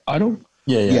right idol?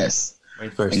 Yeah. Yes.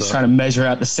 He's trying to measure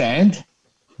out the sand.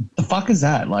 The fuck is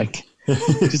that?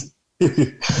 Just.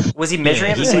 Was he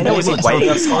measuring the sand or was he waiting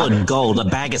on solid gold? A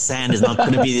bag of sand is not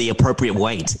going to be the appropriate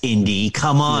weight, Indy.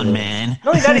 Come on, man.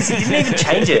 Not only that, he didn't even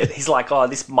change it. He's like,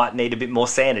 this might need a bit more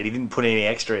sand, and he didn't put any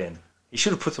extra in. He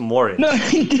should have put some more in. No,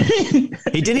 he didn't.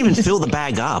 He didn't even fill the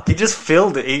bag up. He just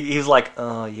filled it. He was like,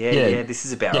 oh, yeah, this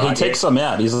is about Yeah, right. he takes some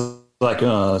out. He's like,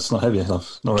 oh, it's not heavy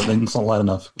enough. It's not light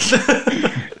enough.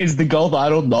 Is the gold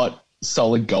idol not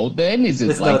solid gold then? Is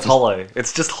it No, it's hollow.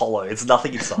 It's just hollow. It's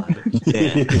nothing inside.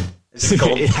 Yeah. It's just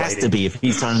gold It has to be if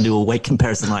he's trying to do a weight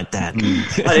comparison like that.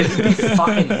 But it would be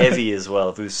fucking heavy as well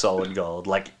if it was solid gold.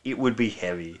 Like, it would be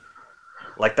heavy.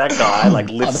 Like, that guy, like,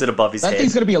 lifts it above his that head.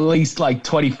 thing's got to be at least like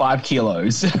 25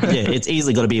 kilos. Yeah, it's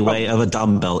easily got to be a weight of a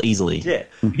dumbbell, easily. Yeah.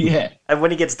 Yeah. And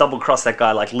when he gets double crossed, that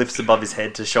guy, like, lifts above his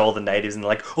head to show all the natives and they're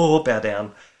like, oh, bow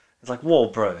down. It's like, whoa,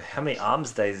 bro, how many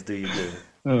arms days do you do?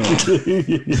 I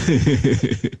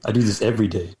do this every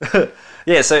day.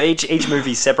 Yeah, so each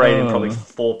movie's separated in probably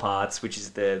 4 parts, which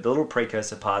is the little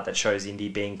precursor part that shows Indy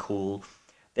being cool.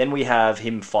 Then we have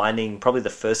him finding probably the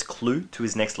first clue to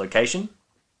his next location.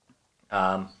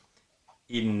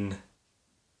 In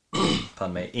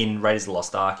Raiders of the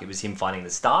Lost Ark, it was him finding the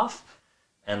staff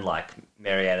and like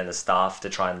Marianne and the staff to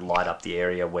try and light up the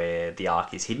area where the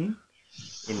Ark is hidden.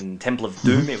 In Temple of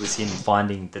Doom, it was him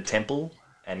finding the temple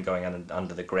and going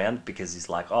under the ground because he's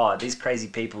like, oh, these crazy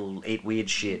people eat weird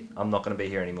shit. I'm not going to be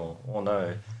here anymore. Oh,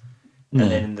 no. And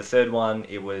then in the third one,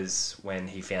 it was when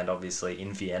he found, obviously,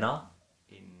 in Vienna,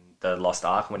 in the Lost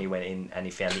Ark, when he went in and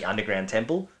he found the underground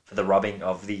temple for the robbing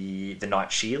of the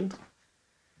Knight Shield.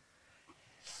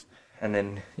 And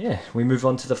then, we move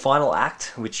on to the final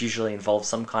act, which usually involves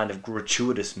some kind of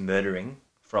gratuitous murdering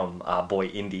from our boy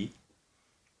Indy.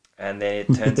 And then it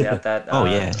turns out that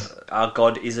our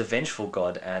god is a vengeful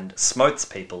god and smotes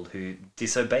people who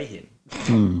disobey him.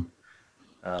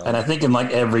 And I think in like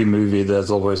every movie,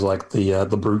 there's always like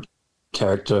the brute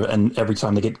character, and every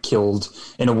time they get killed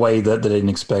in a way that they didn't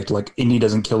expect, like Indy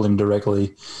doesn't kill him directly.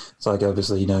 It's like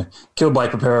obviously, killed by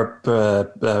propeller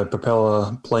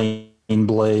plane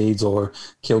blades or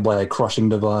killed by a crushing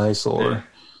device or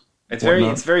it's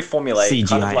very formulaic, CGI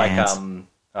kind of like ants.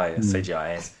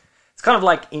 CGI ants. It's kind of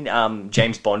like in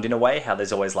James Bond in a way, how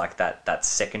there's always like that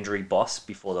secondary boss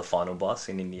before the final boss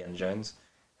in Indiana Jones,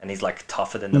 and hehe's like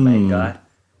tougher than the main guy,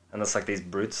 and it's like these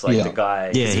brutes, like the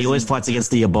guy. Yeah, he always fights against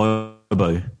the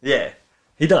Abobo. Yeah,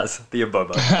 he does the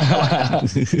Abobo.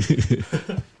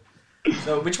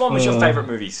 So, which one was your favorite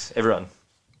movies, everyone?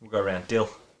 We'll go around.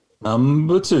 Dill.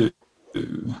 Number 2.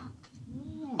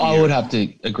 I would have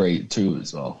to agree 2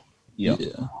 as well. Yeah.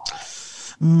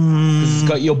 It's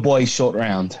got your boy Short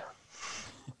Round.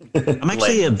 I'm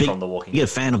actually a Len big from The Walking bigger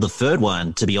fan of the third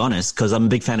one, to be honest, because I'm a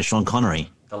big fan of Sean Connery.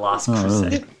 The Last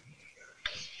Crusade.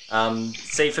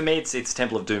 See, for me, it's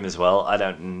Temple of Doom as well.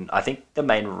 I think the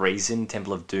main reason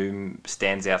Temple of Doom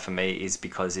stands out for me is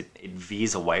because it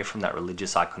veers away from that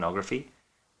religious iconography.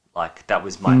 Like, that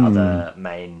was my other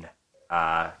main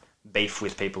beef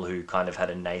with people who kind of had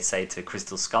a naysay to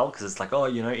Crystal Skull, because it's like, oh,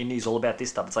 Indy's all about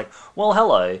this stuff. It's like, well,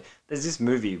 hello, there's this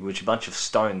movie which a bunch of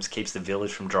stones keeps the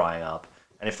village from drying up.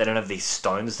 And if they don't have these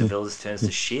stones, the village turns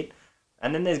to shit.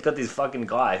 And then there's got this fucking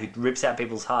guy who rips out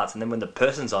people's hearts, and then when the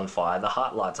person's on fire, the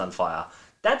heart light's on fire.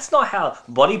 That's not how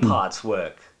body parts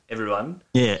work, everyone.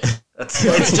 Yeah. It's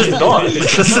just not.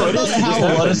 How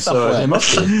a lot of stuff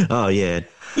works. Oh, yeah.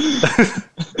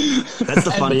 That's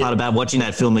the fun part about watching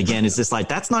that film again. Is just like,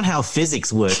 that's not how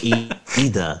physics work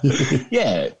either.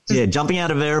 Yeah. Yeah, jumping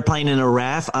out of an airplane in a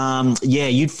raft,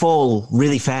 you'd fall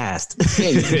really fast. Yeah,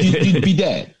 you'd be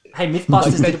dead. Hey,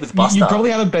 Mythbusters did it with Buster. You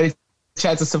probably have a better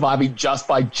chance of surviving just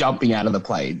by jumping out of the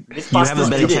plane. You have a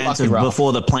better chance of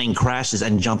before the plane crashes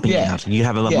and jumping out. You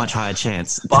have a much higher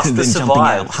chance Buster than survived, jumping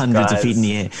out hundreds guys. of feet in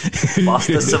the air.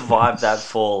 Buster survived that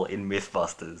fall in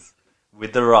Mythbusters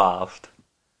with the raft.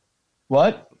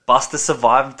 What? Buster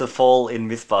survived the fall in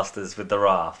Mythbusters with the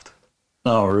raft.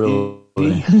 Oh,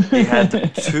 really? He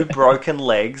had 2 broken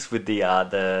legs with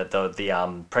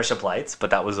the pressure plates, but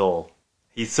that was all.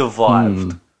 He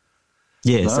survived.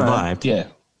 Yeah, survived. Yeah.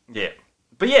 Yeah.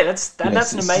 But yeah, that's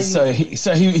an amazing...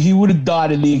 So he would have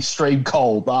died in the extreme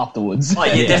cold afterwards. Oh,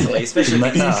 yeah, definitely. Especially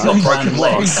if he's got broken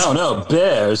legs. Oh, no,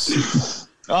 bears.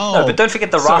 No, but don't forget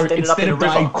the raft ended up in a river. Instead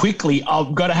of dying quickly,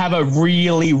 I've got to have a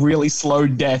really, really slow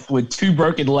death with 2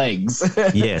 broken legs.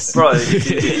 Yes. Bro, if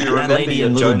you that remember lady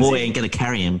and little boy ain't going to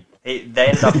carry him. They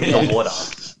ended up in the water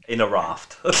in a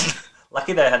raft.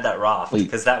 Lucky they had that raft,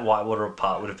 because that whitewater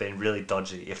part would have been really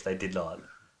dodgy if they did not.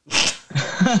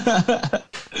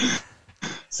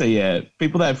 So yeah,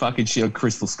 people that fucking shit on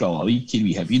Crystal Skull, are you kidding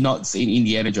me? Have you not seen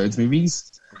Indiana Jones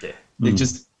movies? Yeah. They're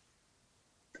just...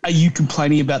 Are you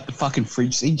complaining about the fucking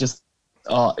fridge scene?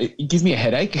 It gives me a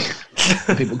headache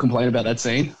when people complain about that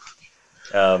scene.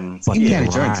 It's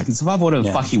Indiana Jones. He can survive whatever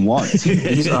the fuck he wants.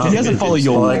 He doesn't follow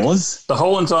your laws. The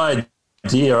whole entire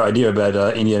idea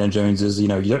about Indiana Jones is, you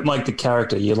don't like the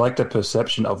character, you like the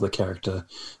perception of the character,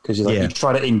 because you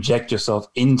try to inject yourself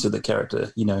into the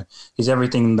character. He's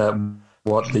everything that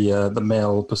what the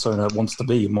male persona wants to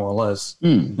be, more or less.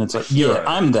 And it's like,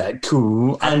 I'm that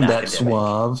cool, I'm that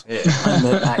suave, I'm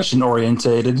that action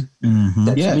orientated.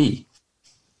 That's me.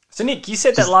 So Nick, you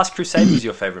said that Last Crusade was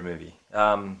your favorite movie.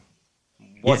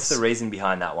 What's the reason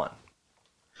behind that one?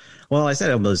 Well, I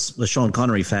said I was a Sean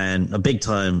Connery fan, a big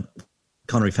time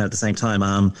Connery fan at the same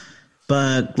time.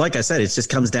 But like I said, it just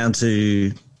comes down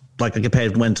to, like, I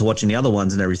compared when to watching the other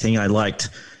ones and everything. I liked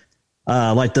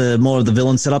the more of the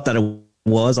villain setup that it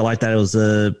was. I liked that it was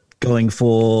going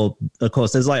for, of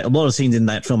course, there's like a lot of scenes in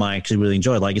that film I actually really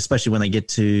enjoyed, like especially when they get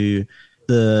to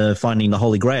the finding the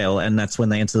Holy Grail, and that's when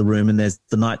they enter the room and there's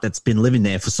the knight that's been living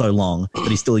there for so long, but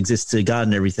he still exists to guard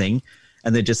and everything.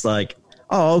 And they're just like,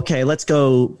 oh, okay, let's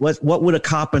go. What would a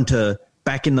carpenter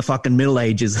back in the fucking Middle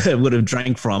Ages would have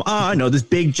drank from? Oh, I know, this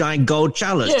big giant gold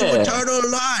chalice to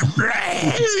eternal life.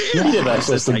 You have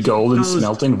access to gold and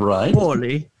smelting, right?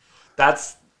 Poorly.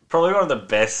 That's probably one of the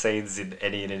best scenes in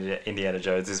any Indiana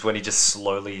Jones is when he just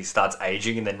slowly starts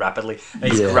aging and then rapidly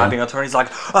and he's grabbing onto her and he's like,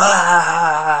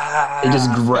 ah! He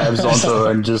just grabs onto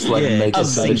her and just like makes it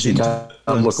so that she can't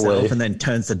look away. And then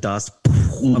turns to dust.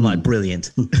 I'm like,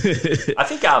 brilliant. I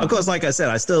think, of course, like I said,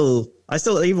 I still,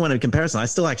 even when in comparison, I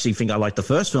still actually think I like the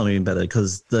first film even better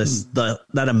because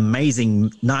that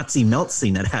amazing Nazi melt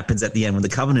scene that happens at the end when the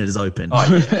Covenant is open. Oh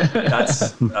yeah,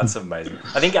 that's amazing.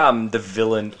 I think the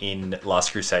villain in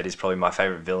Last Crusade is probably my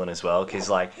favorite villain as well because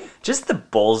like just the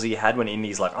balls he had when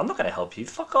Indy's like, I'm not going to help you,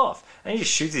 fuck off, and he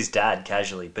just shoots his dad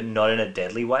casually, but not in a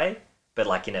deadly way, but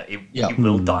like in he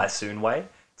will die soon way.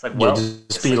 It's like, well,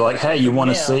 just be like, hey, you want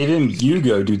to save him? You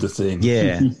go do the thing.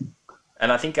 Yeah.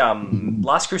 And I think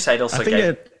Last Crusade also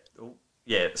gave...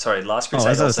 Last Crusade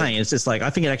as I was saying, it's just like, I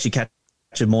think it actually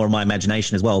captured more of my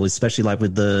imagination as well, especially like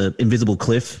with the invisible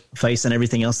cliff face and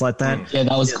everything else like that. Yeah,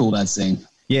 that was cool, that scene.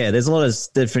 Yeah, there's a lot of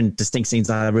different distinct scenes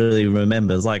that I really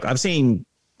remember. It's like, I've seen...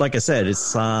 Like I said,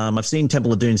 it's I've seen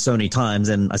Temple of Doom so many times,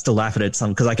 and I still laugh at it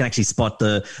some because I can actually spot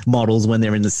the models when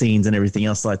they're in the scenes and everything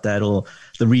else like that, or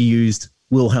the reused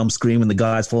Wilhelm scream when the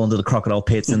guys fall into the crocodile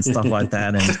pits and stuff like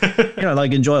that, and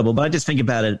like enjoyable. But I just think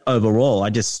about it overall,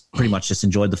 I just pretty much just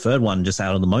enjoyed the third one just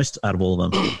out of all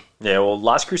of them. Yeah, well,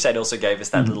 Last Crusade also gave us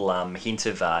that little hint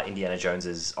of Indiana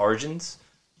Jones's origins.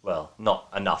 Well, not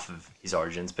enough of his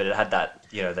origins, but it had that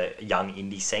the young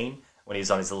Indy scene when he was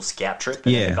on his little scout trip,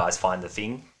 and then the guys find the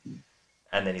thing.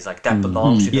 And then he's like, that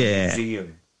belongs to the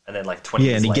museum. And then like 20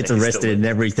 years and he later, gets arrested and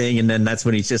everything. And then that's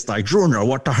when he's just like, Junior,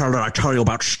 what the hell did I tell you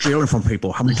about stealing from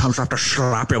people? How many times do I have to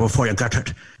slap you before you get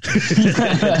it?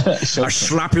 I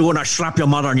slap you when I slap your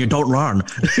mother and you don't learn.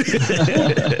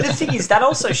 The thing is, that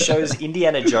also shows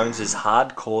Indiana Jones's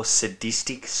hardcore,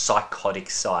 sadistic, psychotic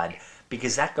side.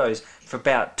 Because that goes, for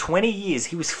about 20 years,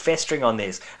 he was festering on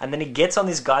this. And then he gets on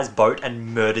this guy's boat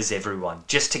and murders everyone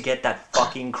just to get that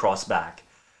fucking cross back.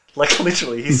 Like,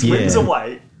 literally, he swims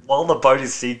away while the boat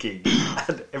is sinking,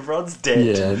 and everyone's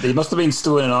dead. Yeah, he must have been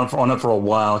stewing on it for a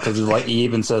while, because like he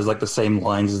even says like the same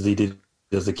lines as he did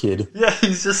as a kid. Yeah,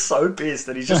 he's just so pissed,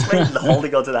 and he's just been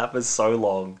holding on to that for so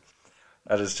long.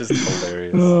 That is just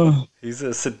hilarious. He's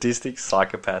a sadistic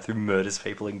psychopath who murders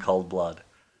people in cold blood.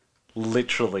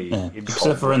 Literally. Yeah.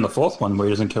 Except for in the fourth one, where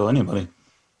he doesn't kill anybody.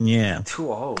 Yeah.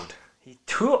 Too old. He's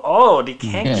too old. He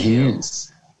can't kill. He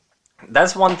is.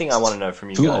 That's one thing I want to know from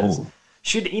you guys.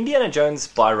 Should Indiana Jones,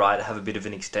 by right, have a bit of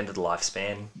an extended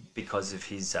lifespan because of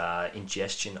his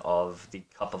ingestion of the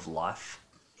Cup of Life?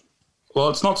 Well,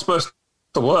 it's not supposed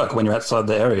to work when you're outside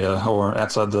the area or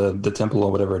outside the temple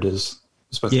or whatever it is.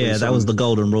 Yeah, that was the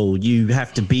golden rule. You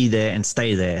have to be there and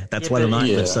stay there. That's why the knight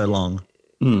lives so long.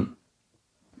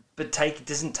 But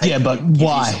doesn't take but give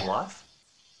why? You some life?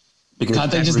 Because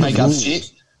can't they just make up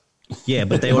shit? Yeah,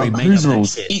 but they already made whose up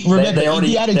rules? shit. Remember,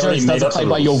 Indiana Jones doesn't play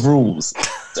by your rules.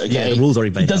 Okay? Yeah, the rules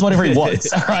already made. He does whatever he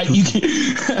wants. All right, he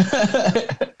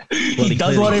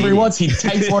does whatever he wants. He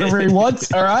takes whatever he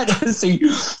wants. All right, so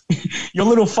your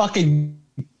little fucking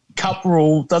cup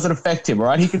rule doesn't affect him. All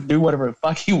right, he can do whatever the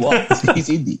fuck he wants. He's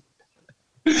Indy.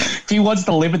 If he wants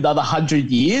to live another 100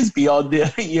 years beyond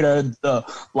the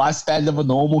lifespan of a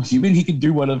normal human, he can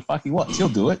do whatever the fuck he wants. He'll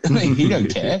do it. He don't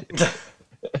care.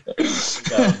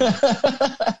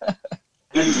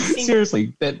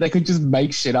 Seriously, they could just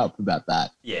make shit up about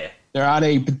that. Yeah, there aren't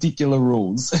any particular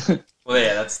rules. Well,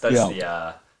 yeah, that's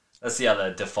the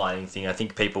other defining thing. I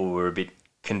think people were a bit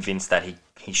convinced that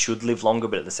he should live longer,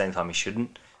 but at the same time he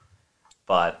shouldn't.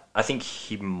 But I think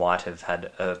he might have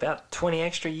had about 20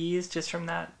 extra years just from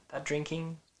that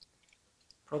drinking.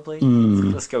 Probably.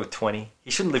 Let's go with 20. He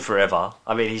shouldn't live forever.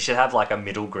 I mean, he should have like a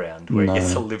middle ground where he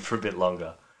gets to live for a bit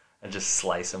longer and just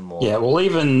slay some more. Yeah, well, they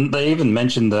even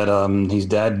mentioned that his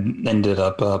dad ended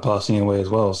up passing away as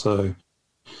well. So,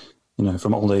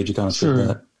 from old age, you kind of said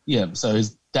that. Yeah, so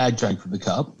his dad drank from the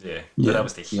cup. Yeah, but that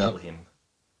was to heal him.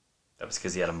 That was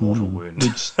because he had a mortal wound.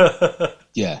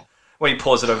 Yeah. When he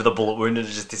pours it over the bullet wound and it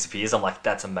just disappears, I'm like,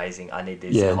 that's amazing. I need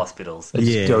these in hospitals. It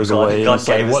just goes away. God It's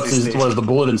like, gave us this thing. what is the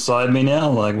bullet inside me now?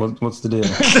 Like, what's the deal?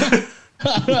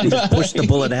 You just push the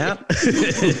bullet out.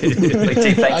 Like,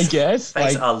 gee, thanks, I guess.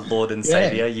 Thanks, Like, our Lord and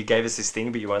Savior. You gave us this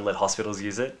thing, but you won't let hospitals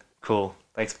use it. Cool.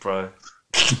 Thanks, bro.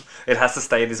 It has to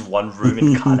stay in this one room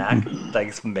in Karnak.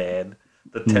 Thanks, man.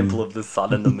 The Temple of the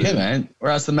Sun and the Moon. yeah, man. Or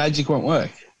else the magic won't work.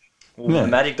 Well, the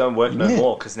magic don't work no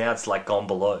more because now it's like gone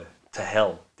below to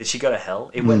hell. Did she go to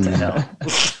hell? It went to hell.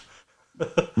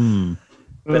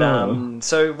 But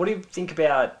so what do you think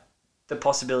about the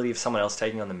possibility of someone else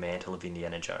taking on the mantle of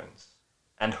Indiana Jones?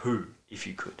 And who, if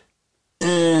you could?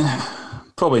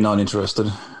 Probably not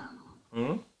interested.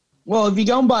 Well, if you're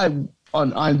going by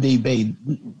on IMDb,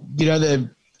 they've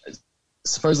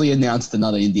supposedly announced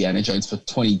another Indiana Jones for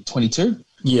 2022.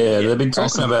 Yeah, they've been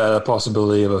talking about a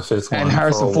possibility of a fifth one. And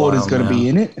Harrison Ford is going to be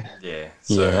in it. Yeah.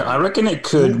 Yeah, I reckon it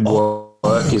could work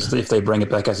if they bring it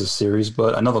back as a series,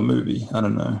 but another movie, I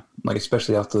don't know. Like,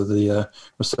 especially after the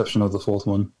reception of the fourth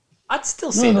one. I'd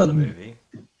still see another movie.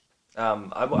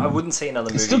 I wouldn't see another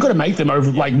movie. It's still got to make them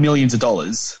over like millions of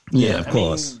dollars. Yeah, of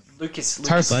course. Lucas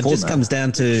But it just comes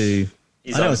down to,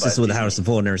 I know it's just with Harrison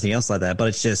Ford and everything else like that, but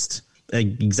it's just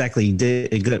exactly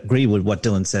agree with what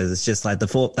Dylan says. It's just like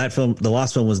the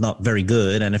last film was not very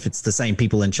good, and if it's the same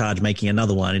people in charge making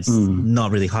another one, it's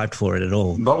not really hyped for it at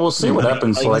all. But we'll see what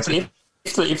happens. Like,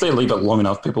 if they leave it long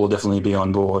enough, people will definitely be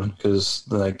on board because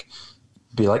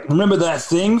be like, remember that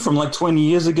thing from like 20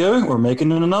 years ago? We're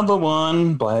making another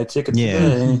one. Buy a ticket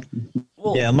today.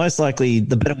 Yeah, most likely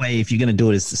the better way if you're going to do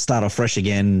it is to start off fresh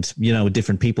again, with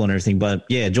different people and everything. But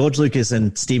yeah, George Lucas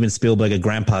and Steven Spielberg are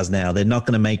grandpas now. They're not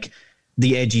going to make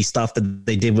the edgy stuff that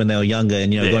they did when they were younger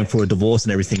and, going for a divorce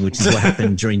and everything, which is what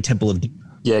happened during Temple of Doom.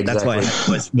 Yeah, exactly. That's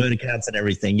why it has murder counts and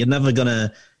everything. You're never going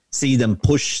to see them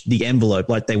push the envelope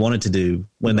like they wanted to do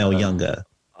when they were younger.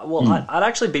 Well, I'd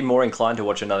actually be more inclined to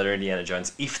watch another Indiana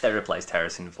Jones if they replaced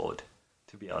Harrison Ford,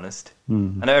 to be honest. I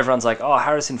know everyone's like, oh,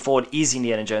 Harrison Ford is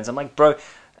Indiana Jones. I'm like, bro,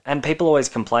 and people always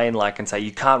complain and say,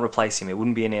 you can't replace him. It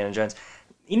wouldn't be Indiana Jones.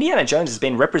 Indiana Jones has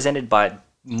been represented by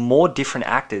more different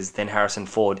actors than Harrison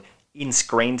Ford in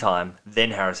screen time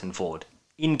than Harrison Ford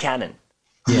in canon.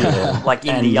 Yeah, like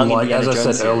in the young Indiana Jones as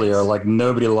I said series. earlier, like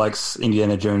nobody likes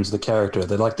Indiana Jones the character.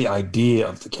 They like the idea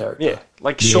of the character. Yeah,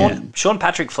 like Sean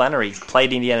Patrick Flannery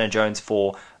played Indiana Jones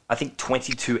for I think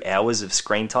 22 hours of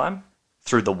screen time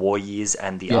through the war years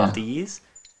and the after years,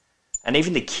 and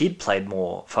even the kid played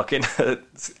more fucking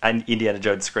Indiana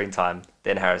Jones screen time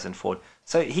than Harrison Ford.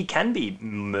 So he can be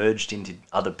merged into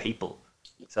other people.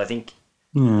 So I think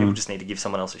people just need to give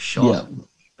someone else a shot. Yeah.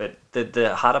 But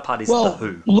the harder part is Well, the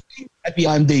who. looking at the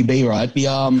IMDb, right?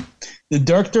 The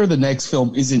director of the next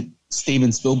film isn't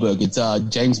Steven Spielberg. It's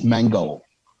James Mangold.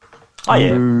 Oh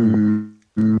yeah.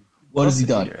 What has he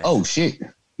done? Oh shit!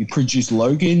 He produced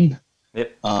Logan.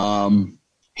 Yep.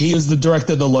 He was the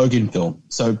director of the Logan film.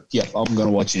 So yeah, I'm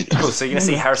gonna watch it. Cool. So you're gonna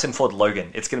see Harrison Ford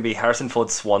Logan. It's gonna be Harrison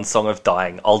Ford's swan song of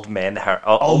dying. Old man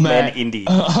Indy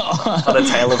on a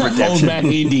tale of redemption. Old man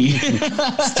Indy.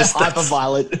 It's just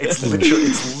Hyperviolet.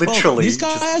 It's literally. This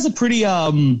guy has a pretty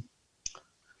solid.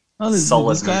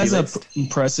 This guy has movie a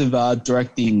impressive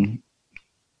directing.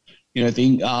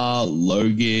 Thing.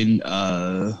 Logan.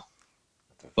 Well,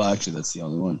 actually, that's the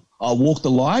only one. Walk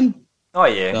the Line. Oh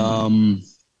yeah.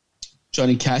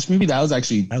 Johnny Cash movie. That was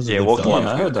actually Walk the Line.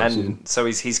 I heard that And so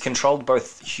he's controlled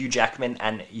both Hugh Jackman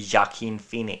and Joaquin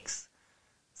Phoenix.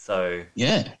 So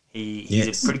yeah,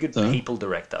 he's a pretty good people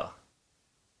director.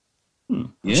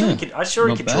 I'm Yeah, sure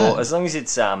he not could bad. draw as long as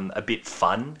it's a bit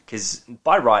fun. Because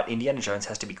by right, Indiana Jones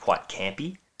has to be quite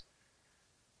campy.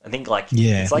 I think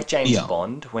it's like James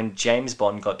Bond. When James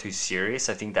Bond got too serious,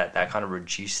 I think that kind of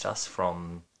reduced us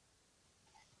from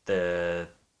the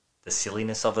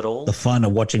silliness of it all. The fun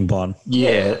of watching Bond.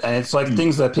 Yeah, and it's like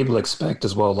things that people expect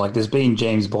as well. Like there's been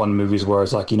James Bond movies where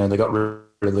it's like, they got rid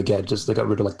of the gadgets, they got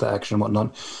rid of like the action and whatnot.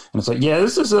 And it's like,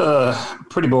 this is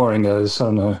pretty boring, guys. I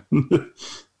don't know.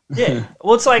 Yeah.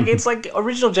 Well, it's like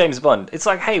original James Bond. It's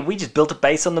like, hey, we just built a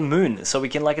base on the moon so we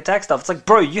can attack stuff. It's like,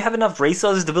 bro, you have enough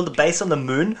resources to build a base on the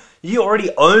moon? You already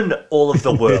own all of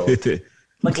the world.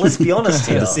 Let's be honest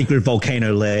here. The secret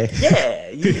volcano lair. Yeah,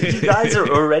 you guys are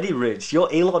already rich.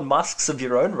 You're Elon Musks of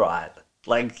your own right.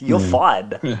 Like, you're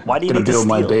fine. Why do you Gonna need to build steal?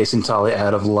 my base entirely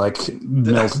out of like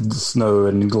melted snow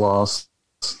and glass.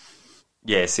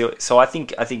 Yeah, so I think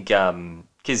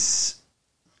because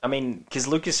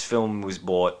Lucasfilm was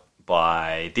bought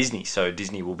by Disney, so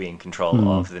Disney will be in control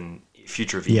of the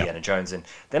future of Indiana Jones, and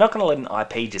they're not going to let an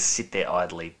IP just sit there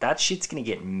idly. That shit's going to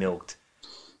get milked.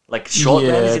 Like, Short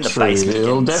Man is in the basement.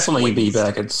 It'll getting definitely be squeezed.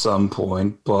 back at some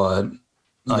point, but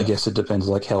I guess it depends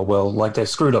like how well. Like they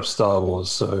screwed up Star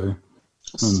Wars, so.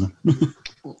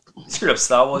 Screwed up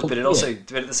Star Wars, but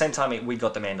but at the same time, we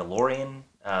got the Mandalorian.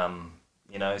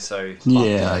 So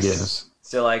Yeah, I guess.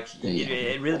 So, like,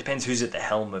 it really depends who's at the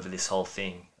helm of this whole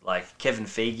thing. Like, Kevin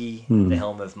Feige, the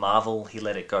helm of Marvel, he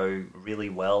let it go really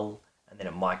well, and then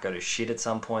it might go to shit at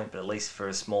some point, but at least for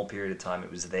a small period of time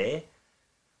it was there.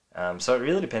 So it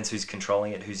really depends who's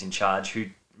controlling it, who's in charge, who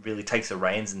really takes the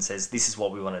reins and says, this is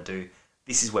what we want to do,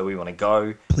 this is where we want to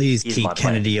go. Please Here's keep my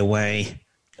plan. Kennedy away.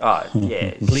 Oh,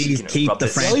 yeah. Please keep rub the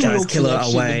this- The only franchise real killer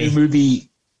connection away. The new movie,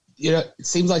 it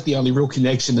seems like the only real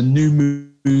connection the new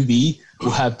movie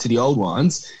will have to the old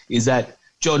ones is that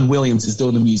John Williams is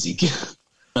doing the music.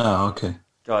 Oh, okay.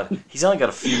 God, he's only got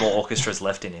a few more orchestras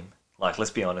left in him. Like,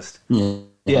 let's be honest.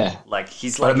 Yeah. Like,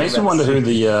 he's But like... it makes me wonder who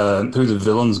the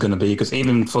villain's going to be, because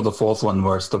even for the fourth one,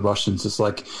 where it's the Russians, it's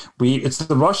like it's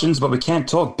the Russians, but we can't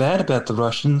talk bad about the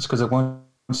Russians because it won't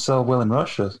sell well in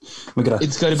Russia. We got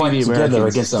It's to gotta be fight the together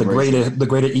Americans against for the some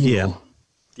greater evil.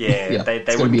 Yeah. Yeah, they it's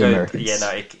gonna wouldn't be go... Americans. Yeah, no,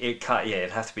 it can't... Yeah,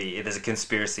 it has to be... There's a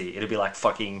conspiracy. It'll be like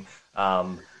fucking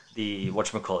the,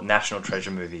 whatchamacallit, National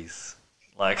Treasure movies.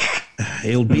 Like...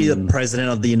 He'll be the president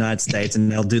of the United States,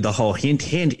 and they'll do the whole hint,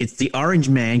 it's the orange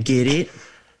man, get it?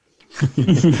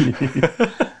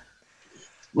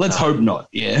 Let's hope not.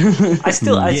 Yeah. I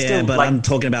still but like, I'm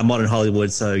talking about modern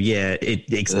Hollywood, so yeah,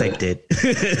 expect it.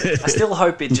 I still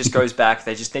hope it just goes back.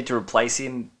 They just need to replace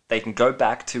him. They can go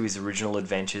back to his original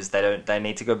adventures. They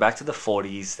need to go back to the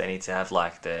 40s. They need to have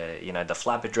like the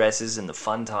flapper dresses and the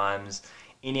fun times.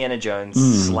 Indiana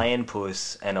Jones slaying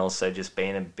puss and also just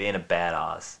being a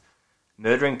badass.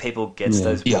 Murdering people gets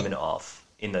those women off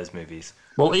in those movies.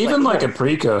 Well, even like a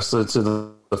precursor to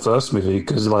the first movie,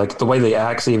 because like the way they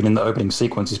act, even in the opening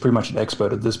sequence, he's pretty much an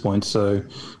expert at this point. So,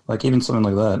 like even something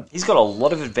like that. He's got a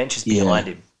lot of adventures behind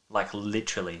him, like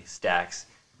literally stacks.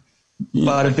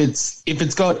 But if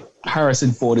it's got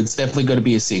Harrison Ford, it's definitely going to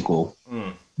be a sequel.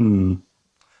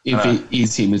 If it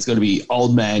is him, it's going to be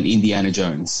Old Man Indiana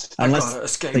Jones.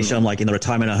 Unless they show him like in the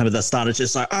retirement home at the start, it's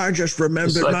just like, I just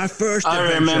remembered Like, my first I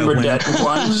adventure remember when- that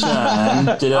one time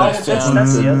that I found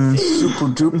that's the other thing. super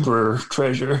duper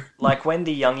treasure. Like when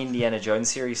the Young Indiana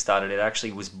Jones series started, it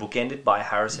actually was bookended by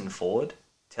Harrison Ford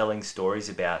telling stories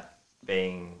about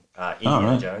being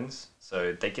Indiana Jones.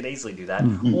 So they could easily do that.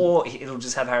 Or it'll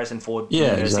just have Harrison Ford in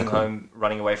a nursing home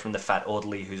running away from the fat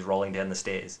orderly who's rolling down the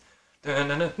stairs. And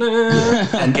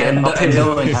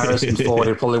knowing Harrison Ford,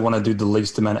 he'd probably want to do the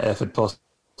least amount of effort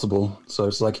possible. So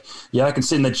it's like, yeah, I can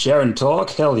sit in the chair and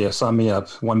talk. Hell yeah, sign me up.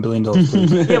 $1 billion.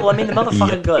 Please. Yeah, well, I mean, the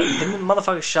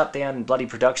motherfucker shut down bloody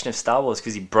production of Star Wars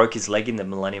because he broke his leg in the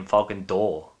Millennium Falcon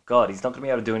door. God, he's not going to be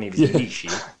able to do any of his indie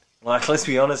shit. Like, let's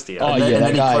be honest here. and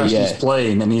then he crashed his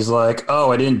plane, and he's like,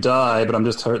 "Oh, I didn't die, but I'm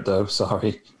just hurt though.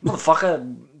 Sorry."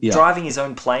 Motherfucker driving his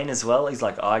own plane as well. He's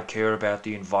like, I care about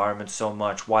the environment so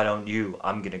much. Why don't you?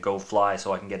 I'm gonna go fly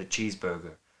so I can get a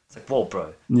cheeseburger. It's like, whoa,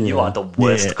 bro, you are the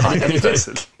worst kind of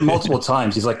person. Multiple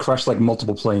times, he's like crashed like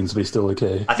multiple planes, but he's still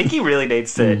okay. I think he really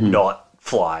needs to not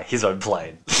fly his own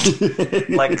plane.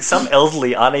 Like, some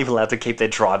elderly aren't even allowed to keep their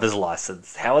driver's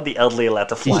license. How are the elderly allowed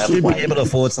to fly He a should plane? be able to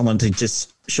afford someone to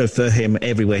just chauffeur him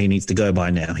everywhere he needs to go by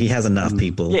now. He has enough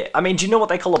people. Yeah, I mean, do you know what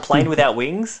they call a plane without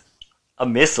wings? A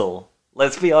missile.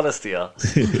 Let's be honest here.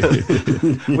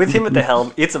 With him at the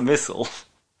helm, it's a missile.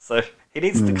 So he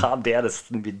needs to calm down a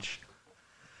smidge.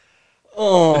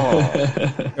 Oh.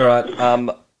 All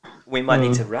right. We might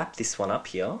need to wrap this one up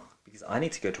here because I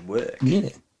need to go to work. Yeah.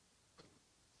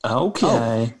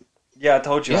 Okay. Yeah, I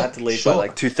told you I had to leave by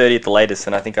like 2:30 at the latest,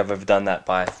 and I think I've overdone that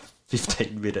by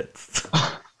 15 minutes.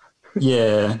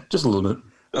 Yeah, just a little bit.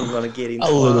 I'm gonna get in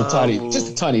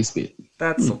just a tiny bit.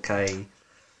 That's okay.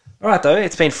 All right, though,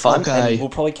 it's been fun. Okay. And we'll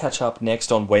probably catch up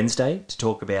next on Wednesday to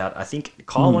talk about, I think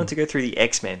Kyle wanted to go through the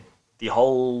X-Men, the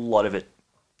whole lot of it.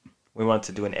 We wanted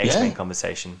to do an X-Men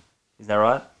conversation. Isn't that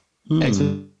right?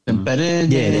 X-Men.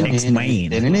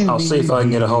 X-Men. I'll see if I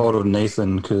can get a hold of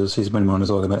Nathan, because he's been wanting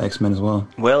to talk about X-Men as well.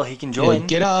 Well, he can join.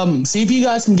 See if you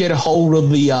guys can get a hold of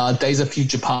the Days of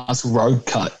Future Past road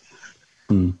cut.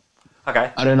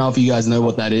 Okay. I don't know if you guys know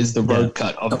what that is, the road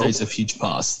cut of Days of Future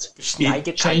Past.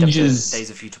 It changes Days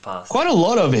of Future Past. Quite a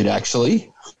lot of it,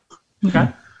 actually. Okay.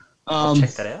 I'll check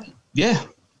that out. Yeah.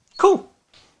 Cool.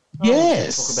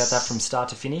 Yes. Talk about that from start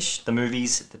to finish. The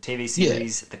movies, the TV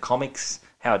series, the comics,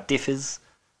 how it differs,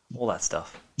 all that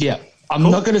stuff. Yeah. I'm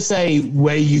not going to say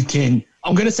where you can.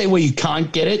 I'm going to say where you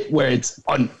can't get it, where it's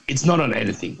not on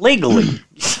anything. Legally.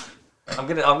 I'm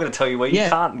gonna tell you where you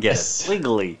can't get it.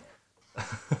 Legally.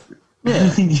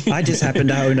 Yeah. I just happen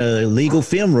to own a legal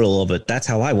film rule of it. That's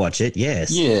how I watch it. Yes.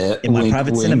 Yeah. In my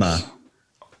private cinema.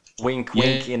 Wink,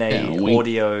 wink in a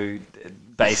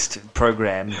audio-based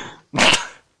program.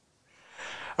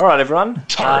 All right, everyone.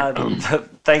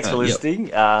 Thanks for listening.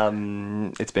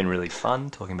 It's been really fun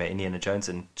talking about Indiana Jones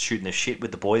and shooting the shit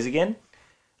with the boys again.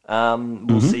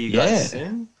 We'll see you guys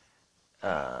soon.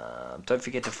 Don't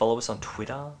forget to follow us on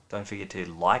Twitter. Don't forget to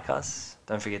like us.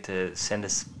 Don't forget to send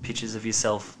us pictures of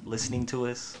yourself listening to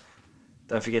us.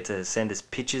 Don't forget to send us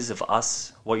pictures of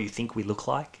us, what you think we look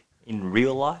like in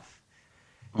real life.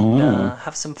 And,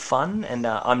 have some fun. And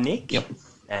I'm Nick. Yep.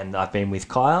 And I've been with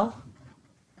Kyle.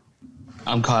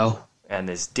 I'm Kyle. And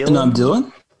there's Dylan. And I'm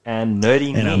Dylan. And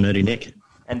Nerdy Nick. And I'm Nerdy Nick.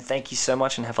 And thank you so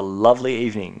much and have a lovely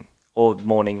evening or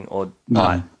morning or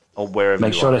night or wherever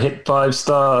Make you sure are. to hit 5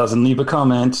 stars and leave a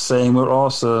comment saying we're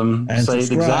awesome. And say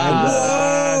subscribe.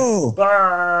 exactly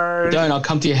Bye. Don't. I'll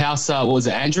come to your house. What was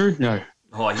it, Andrew? No.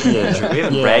 Oh, yeah, Andrew. We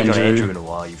haven't bragged on Andrew in a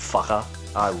while, you fucker.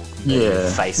 I will make your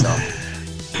face up.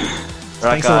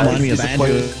 Right, Thanks for reminding guys. me of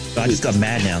Andrew. I just got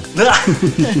mad now.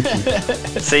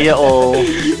 See you all.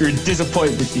 You're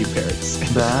disappointed with your parents.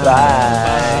 Bye.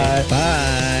 Bye.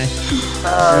 Bye.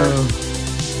 Bye.